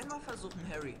Glatius-Aufgabe noch einmal versuchen,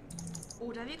 Harry.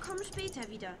 Oder wir kommen später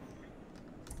wieder.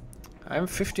 I'm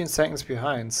 15 seconds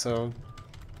behind, so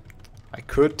I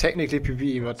could technically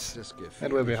PB, but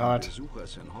that will be hard.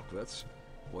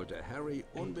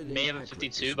 May have a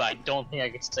 52, but I don't think I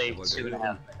could stay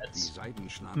 2.5 minutes.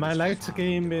 My light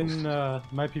game in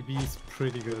my PB is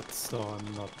pretty good, so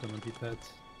I'm not gonna beat that.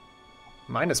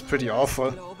 Mine is pretty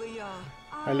awful.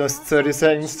 I lost 30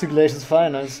 seconds to Glacius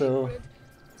Final, so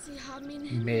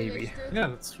maybe. Yeah,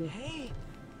 that's true. Hey,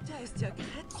 da ist ja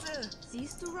Kretze.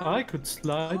 Siehst du, Ron? I could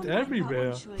slide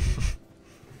everywhere.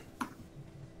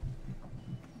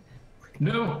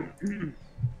 No!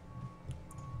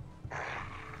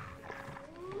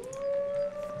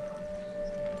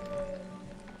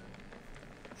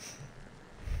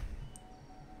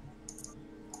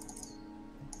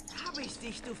 Hab ich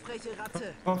dich, du freche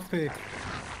Ratte. Coffee.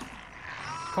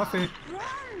 Coffee.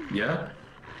 Yeah?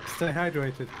 Stay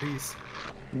hydrated, please.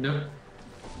 No.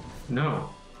 No.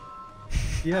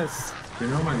 Yes. You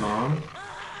know my mom?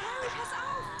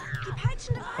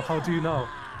 How do you know?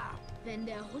 Wenn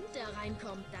der Hund da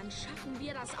reinkommt, dann schaffen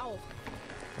wir das auch.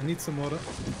 I need some water.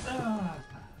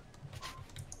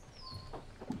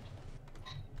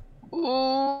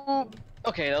 Ooh.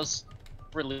 Okay, that was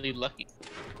really lucky.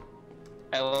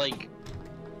 I like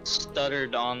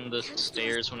stuttered on the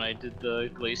stairs when I did the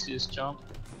Glacius jump.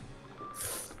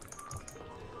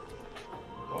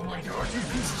 Oh my god, you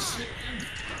piece of shit!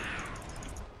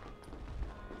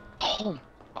 Oh,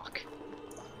 fuck.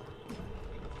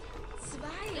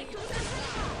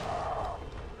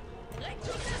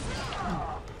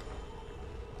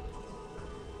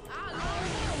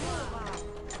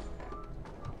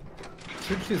 Ich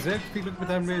wünsche dir sehr viel Glück mit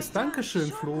deinem Race.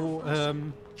 Dankeschön, Flo.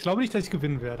 Ich glaube nicht, dass ich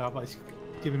gewinnen werde, aber ich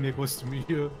gebe mir größte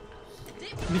Mühe,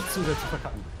 nicht zu sehr zu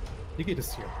verkacken. Wie geht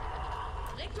es hier?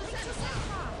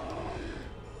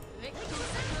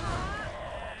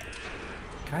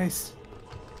 Guys.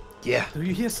 Yeah. Do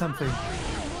you hear something?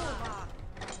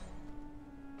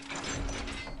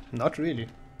 Not really.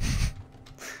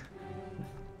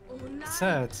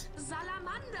 sad.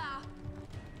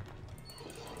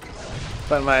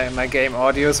 But my game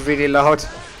audio is really loud.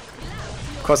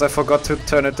 Because I forgot to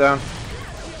turn it down.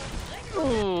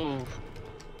 Ooh.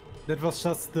 That was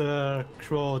just the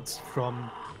crowd from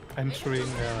entering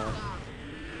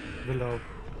Willow.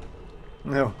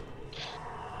 No.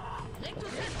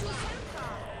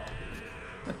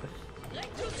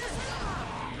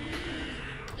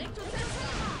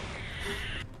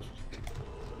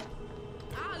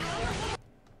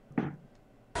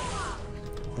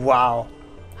 Wow.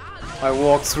 I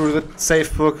walked through the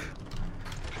safe book.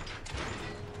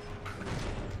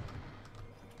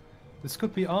 This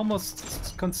could be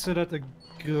almost considered a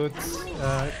good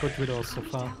Widow so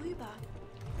far.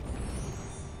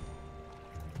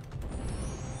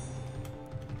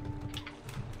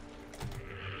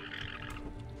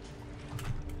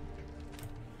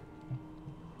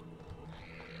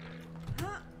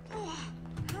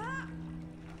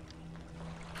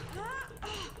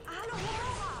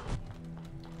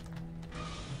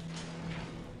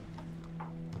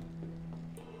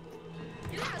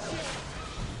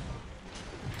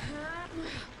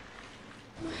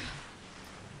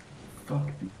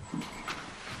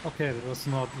 Okay, that was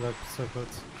not that so good.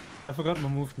 I forgot my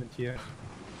movement here.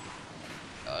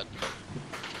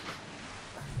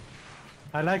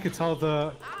 I like it how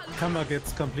the camera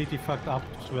gets completely fucked up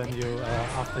when you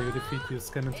after you defeat your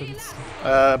skeletons.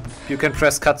 You can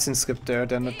press cutscene skip there,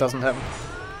 then it doesn't happen.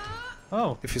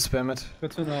 Oh. If you spam it.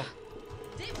 Good to know.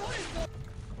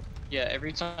 Yeah,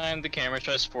 every time the camera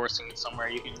tries forcing it somewhere,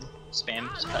 you can spam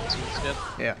cutscene skip.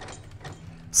 Yeah.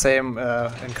 Same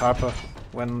in Carpa,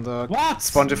 when the What?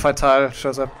 Spongify tile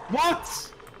shows up.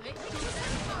 What?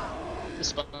 The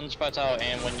Spongify tile,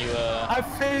 and when you I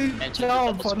failed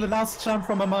jump on the last jump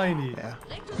from Hermione. Yeah.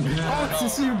 How is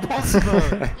this even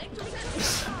possible?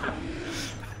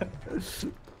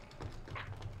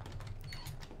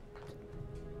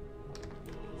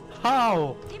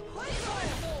 How?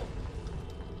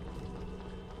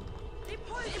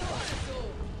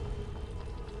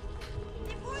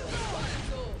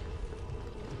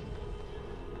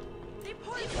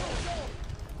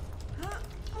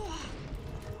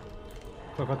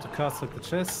 Forgot to cast at the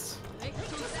chest.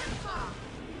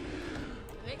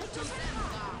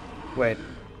 Wait,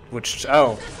 which?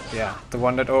 Oh, yeah, the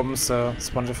one that opens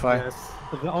Spongify. Yes,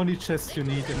 but the only chest you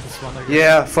need in this one, I guess.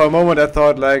 Yeah, for a moment I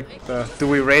thought like, do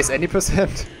we raise any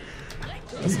percent?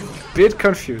 I was a bit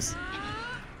confused.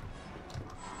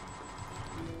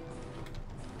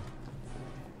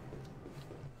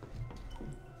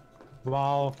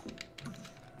 Wow.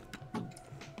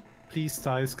 Please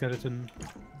die, skeleton.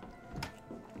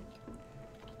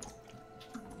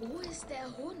 Wo ist der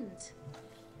Hund?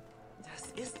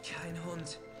 Das ist kein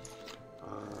Hund.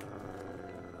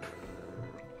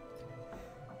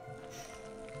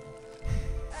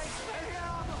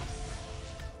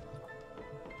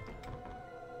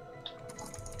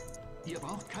 Ihr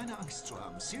braucht keine Angst zu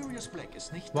haben. Sirius Black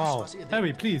ist nicht Wow. das, was ihr denkt.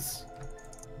 Harry, please.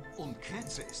 Und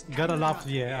Kretze ist Gotta love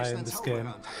the AI in this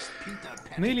game.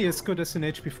 Nearly as good as in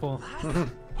HP4.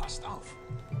 Passt auf.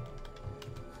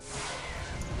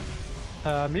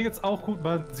 Mir geht's auch gut,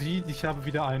 man sieht, ich habe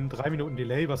wieder einen 3 Minuten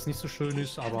Delay, was nicht so schön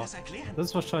ist, aber das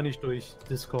ist wahrscheinlich durch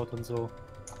Discord und so.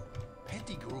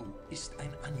 Pettigrew ist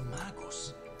ein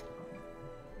Animagus.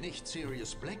 Nicht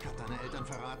Sirius Black hat deine Eltern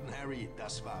verraten, Harry.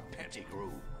 Das war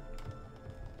Pettigrew.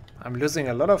 I'm losing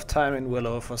a lot of time in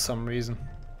Willow for some reason.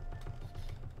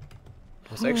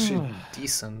 It was actually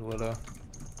decent, Willow.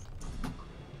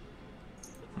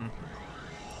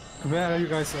 Where are you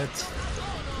guys at?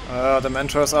 The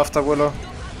mentor is after Willow.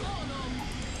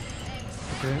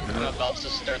 Okay. I'm about to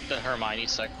start the Hermione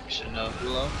section of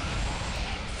Willow.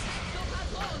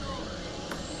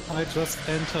 I just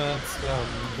entered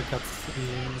the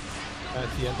cutscene at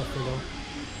the end of Willow.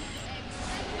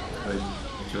 I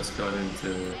just got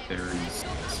into Ares,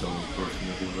 so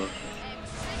unfortunately.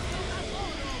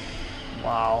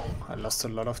 Wow, I lost a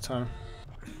lot of time.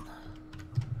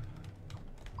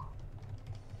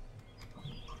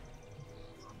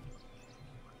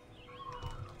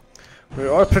 We're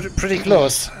all pretty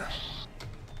close.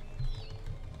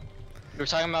 We were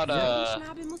talking about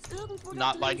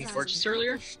not lighting torches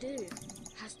earlier.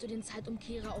 Hast du den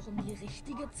Zeitumkehrer auch die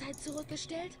richtige Zeit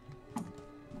zurückgestellt?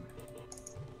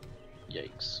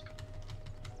 Yikes.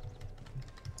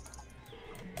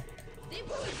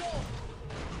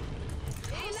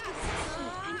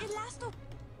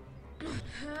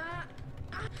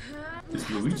 Is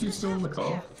Luigi still in the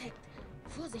call?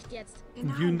 Vorsicht jetzt.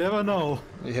 You never know.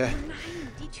 Yeah. Nein,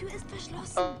 die Tür ist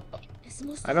verschlossen. Es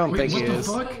muss I don't think he what is.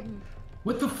 the fuck?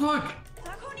 What the fuck?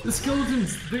 The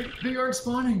skeletons, they aren't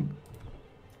spawning.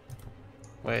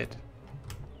 Wait.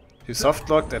 You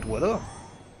softlocked that Widow?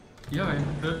 Yeah,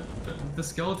 the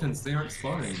skeletons, they aren't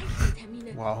spawning.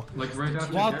 Wow. Like right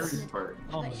after What? Gary's part.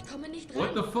 Oh.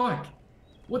 What the fuck?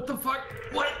 What the fuck?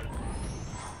 What?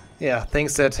 Yeah,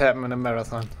 things that happen in a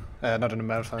marathon. Not in a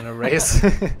marathon, in a race.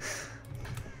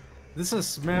 This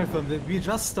is marathon. We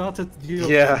just started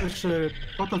the official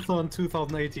Botathon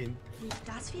 2018.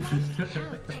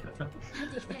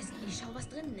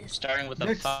 Starting with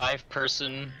a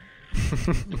 5-person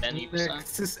menu.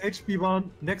 Next is HP1.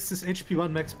 Next is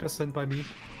HP1 max percent by me.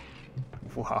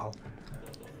 Wow.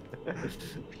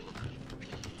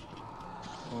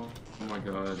 Oh my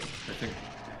god. I think.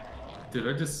 Did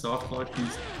I just softlock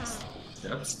these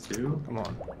steps too? Come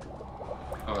on.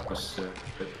 Oh shit.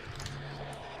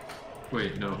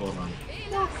 Wait, no, hold on.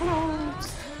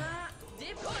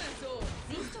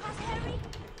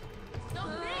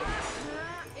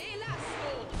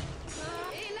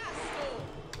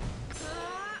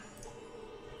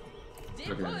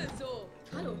 Okay.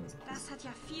 Hallo, das hat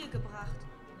ja viel gebracht.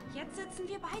 Jetzt sitzen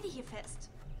wir beide hier fest.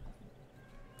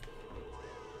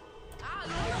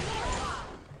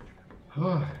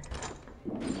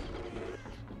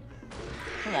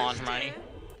 Come on, Hermione.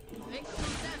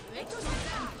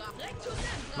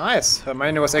 Nice.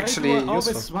 Hermione was actually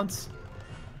useful.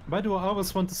 Why do I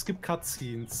always want to skip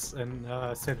cutscenes in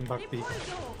 7 Bug Week?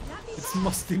 It's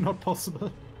mostly not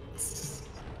possible.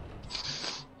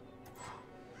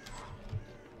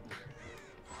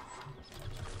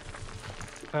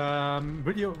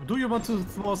 Do you want to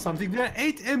throw something? There are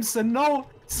 8 imps and no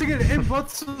single imp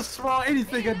wants to throw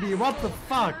anything at me. What the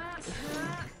fuck?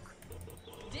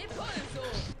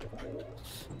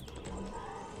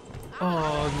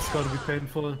 Oh, this is gonna be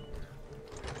painful.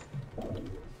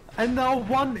 And now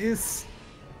one is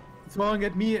throwing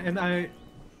at me, and I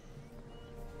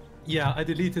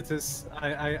deleted this.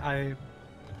 I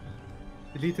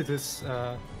deleted this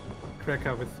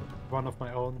cracker with one of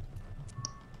my own.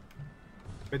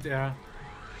 With air.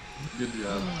 Good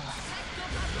job.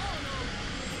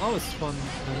 Always fun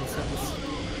when this happens.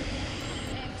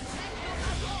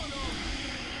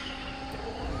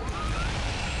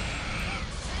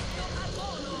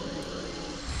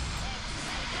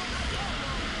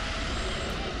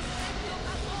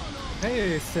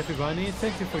 Hey, HP3 Bany,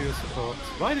 thank you for your support.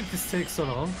 Why did this take so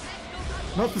long?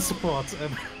 Not the support, the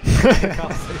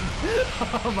casting.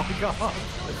 Oh my god.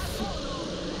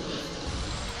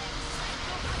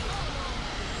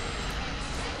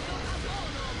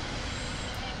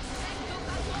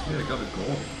 Yeah, I got a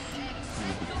goal.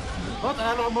 What?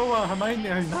 Alamo, Hermione,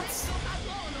 are you nuts?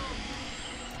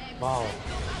 Wow.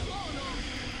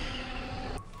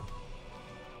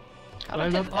 Well,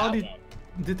 not only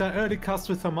did I early cast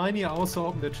with Hermione, I also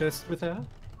opened the chest with her.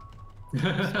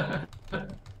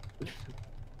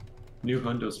 New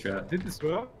Hundo strat. Did this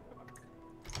work?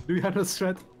 New Hundo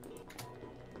strat?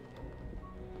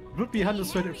 Would be Hundo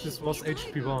strat if this was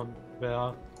HP1,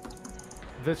 where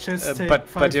the chest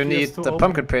but you need the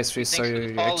pumpkin pastry, so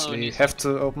you actually have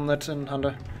to open it in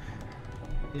Hundo.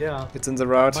 Yeah. It's in the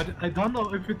route. But I don't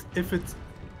know if it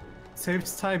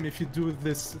saves time if you do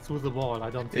this through the wall.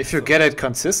 I don't think If you so. get it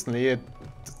consistently, it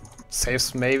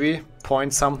saves maybe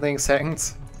point-something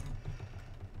seconds.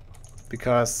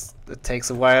 Because it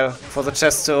takes a while for the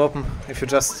chest to open if you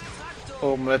just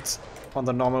open it on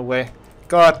the normal way.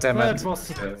 God damn it. That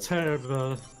was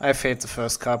terrible. I hate the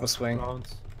first carpet swing. Round.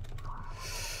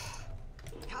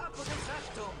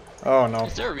 Oh no.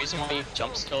 Is there a reason why you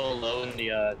jump so low in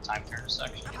the time turner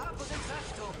section?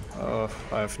 Oh,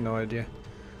 I have no idea.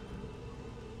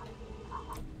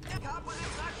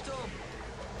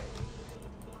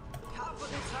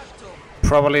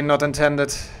 Probably not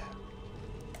intended.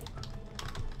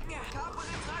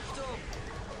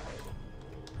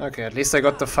 Okay, at least I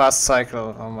got the fast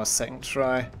cycle on my second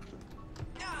try.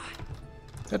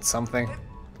 That's something.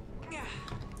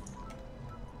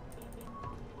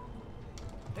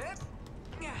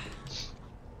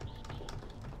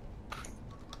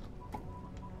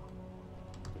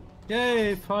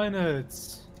 Yay,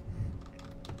 finals!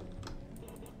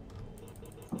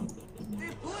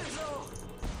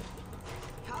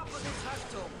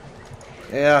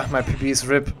 Yeah, my PB is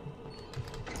rip.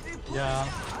 Yeah,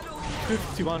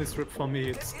 51 is ripped for me.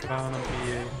 It's gonna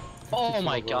be. Oh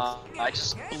my god! I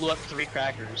just blew up 3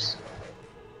 crackers.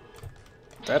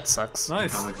 That sucks.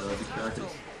 Nice. Oh my god, the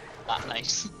crackers. Not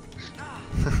nice.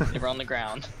 They were on the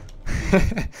ground.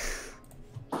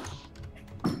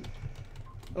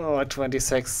 Oh,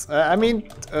 26. I mean,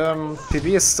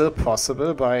 PB is still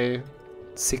possible by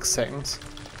 6 seconds.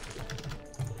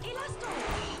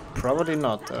 Probably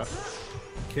not though.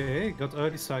 Okay, got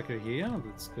early cycle here.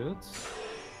 That's good.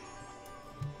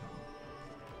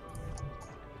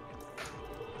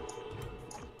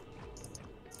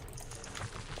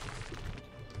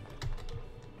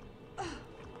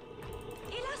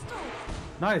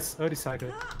 Nice, early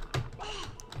cycle.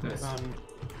 Nice.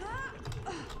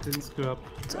 Didn't screw up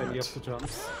any of the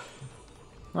jumps.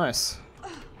 Nice.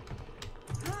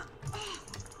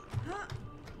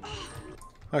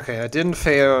 Okay, I didn't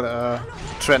fail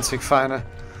Transfig Final.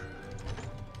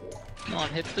 Come on,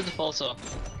 hit the pulsar.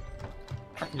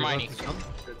 Miney.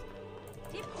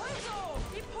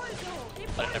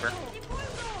 Whatever.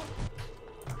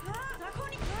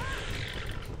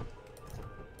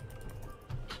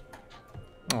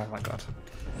 Oh my god.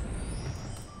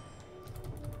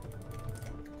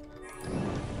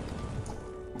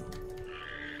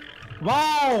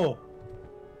 Wow!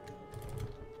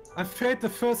 I failed the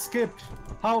first skip.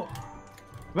 How?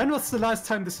 When was the last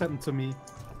time this happened to me?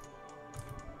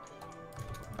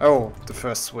 Oh, the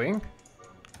first swing?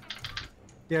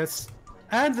 Yes.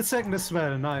 And the second as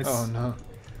well, nice. Oh no.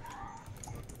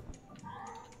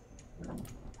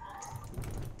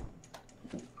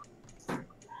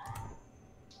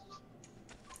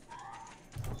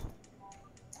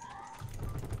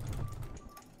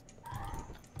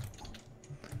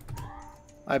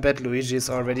 I bet Luigi is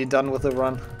already done with the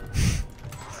run.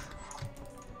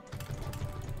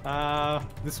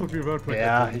 This would be worth it.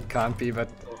 Yeah, he can't be, but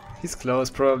he's close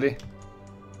probably.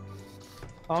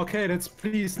 Okay, let's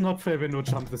please not fail window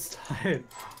jump this time.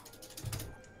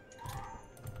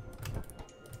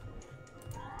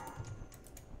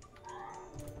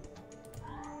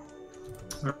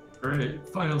 Alright,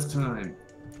 finals time.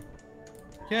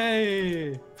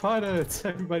 Yay! Finals!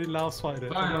 Everybody loves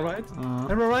finals. Am I right? Uh-huh.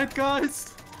 Am I right,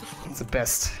 guys? It's the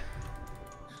best.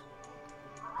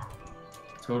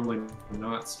 Totally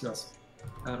not stressed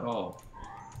at all.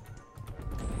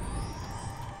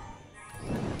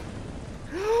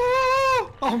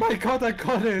 Oh my god, I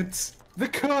got it! The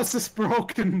curse is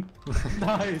broken!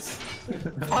 Nice!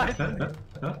 Finally!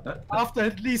 After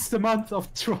at least a month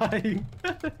of trying.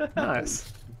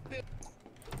 Nice.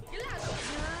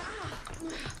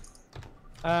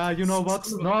 You know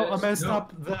what? No, I messed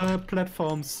up the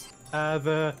platforms.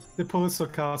 The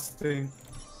pulsar casting.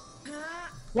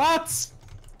 What?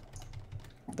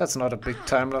 That's not a big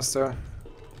time loss though.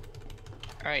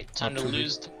 Alright, time to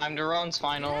lose time to runs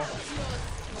final.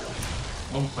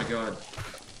 Oh my god.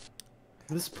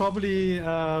 This probably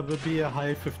will be a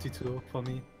high 52 for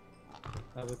me.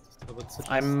 I would suggest.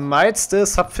 I might still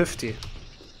sub 50.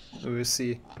 We will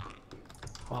see.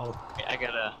 Wow. Okay, I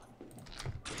gotta.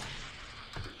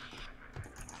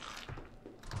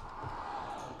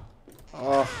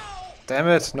 Oh, damn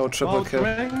it! No triple kill.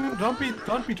 Dragon, don't be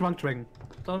drunk, Dragon.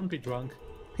 Don't be drunk.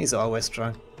 He's always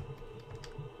drunk.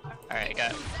 Alright, I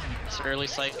got this early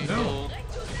cycle. No.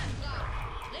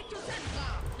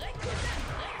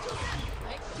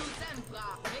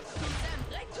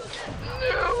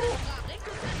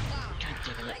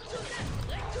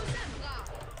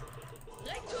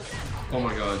 Oh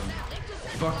my god.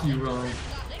 Fuck you, Ron.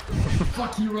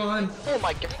 Fuck you, Ron. Oh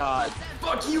my god.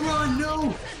 Fuck you, Ron,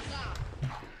 no!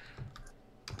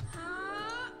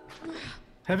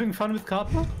 Having fun with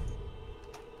Cartman?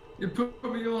 You put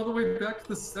me all the way back to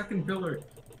the second pillar.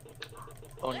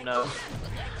 Oh no.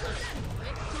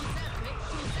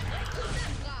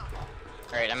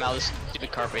 Alright, I'm out of this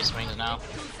stupid car race swings now.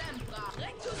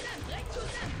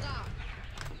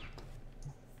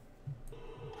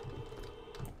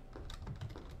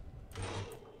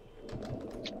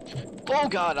 Oh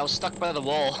god, I was stuck by the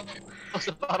wall. I was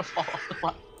about to fall off the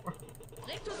platform.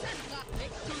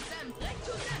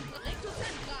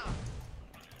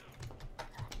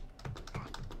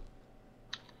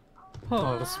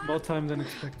 Oh, it's more time than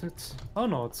expected. Oh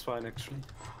no, it's fine actually.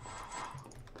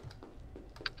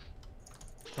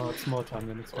 Oh, it's more time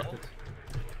than expected.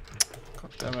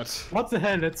 God damn it. What the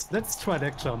hell? Let's try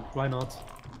leg jump. Why not?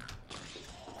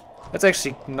 It's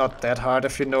actually not that hard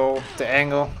if you know the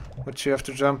angle which you have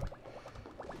to jump.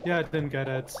 Yeah, I didn't get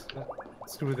it.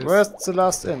 Screw this. Where's the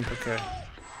last imp? Okay.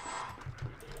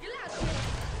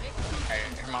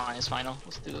 Alright, come on, it's final.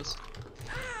 Let's do this.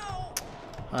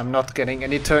 I'm not getting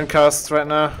any turn casts right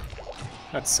now.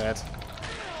 That's sad.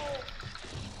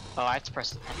 Oh, I have to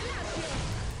press it.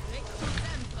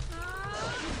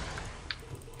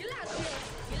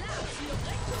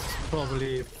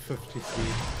 Probably 53.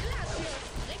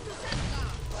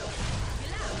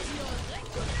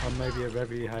 Or maybe a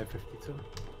very high 52.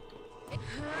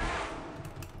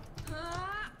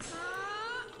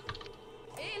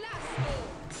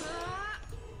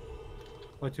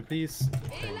 Would you please?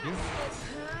 Thank you.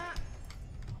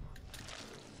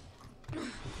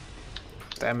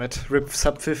 Damn it, rip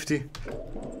sub 50.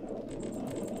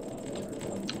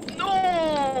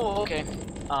 No! Okay.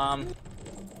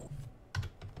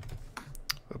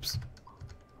 Oops.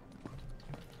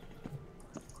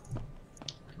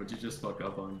 What'd you just fuck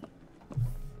up on?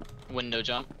 Window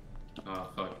jump. Ah,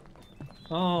 fuck.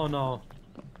 Oh no.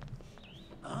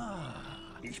 I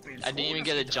didn't even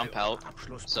get a jump out,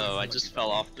 so I just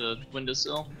fell off the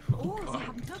windowsill. Oh, Sie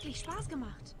haben wirklich Spaß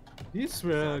gemacht. These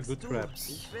were good traps.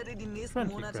 Ich werde die nächsten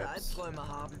Friendly Monate traps. Albträume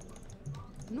haben.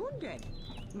 Nun denn,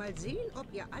 mal sehen, ob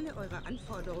ihr alle eure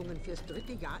Anforderungen fürs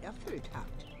 3. Jahr erfüllt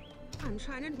habt.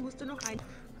 Anscheinend musste noch ein...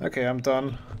 Okay, I'm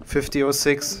done.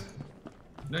 50:06.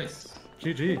 Nice.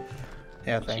 GG.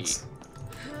 Yeah, thanks.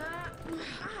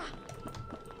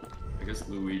 I guess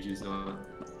Luigi's not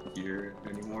here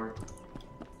anymore.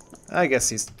 I guess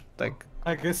he's like...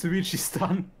 I guess Luigi's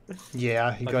done.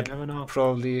 Yeah, he But got you never know.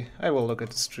 probably... I will look at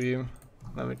the stream.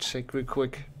 Let me check real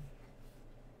quick.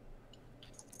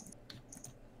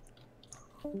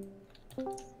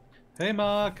 Hey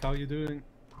Mark, how you doing?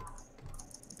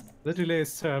 The delay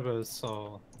is terrible,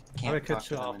 so I will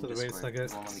catch you after the race, I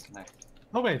guess.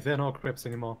 Oh wait, there are no crabs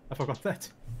anymore. I forgot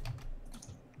that.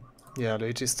 Yeah,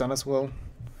 Luigi's done as well.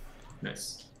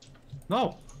 Nice.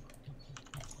 No.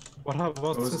 What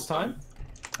was his time?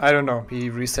 I don't know, he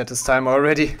reset his time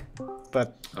already,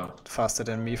 but Oh. faster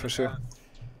than me for sure.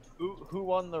 Who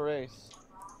won the race?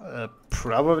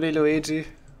 Probably Luigi. I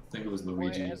think it was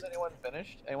Luigi. Wait, has anyone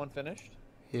finished? Anyone finished?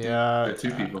 Yeah, Yeah,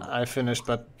 2 people. I finished,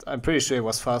 but I'm pretty sure he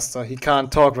was faster. He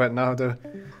can't talk right now though.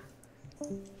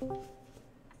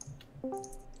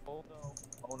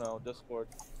 Oh no, Discord.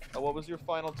 What was your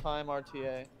final time,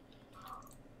 RTA?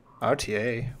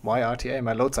 RTA? Why RTA?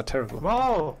 My loads are terrible.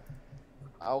 Wow!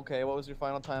 Okay, what was your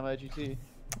final time, IGT?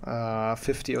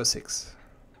 50:06.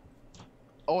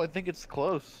 Oh, I think it's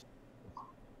close.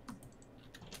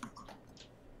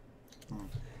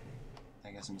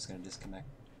 I guess I'm just gonna disconnect,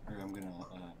 or I'm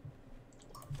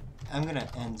gonna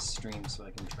end stream so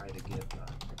I can try to get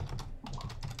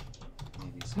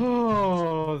maybe some...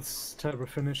 Oh, it's terrible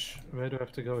finish. Where do I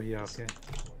have to go here? Okay.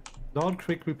 Don't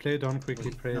quick replay, don't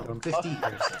quickly play, don't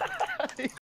 50%.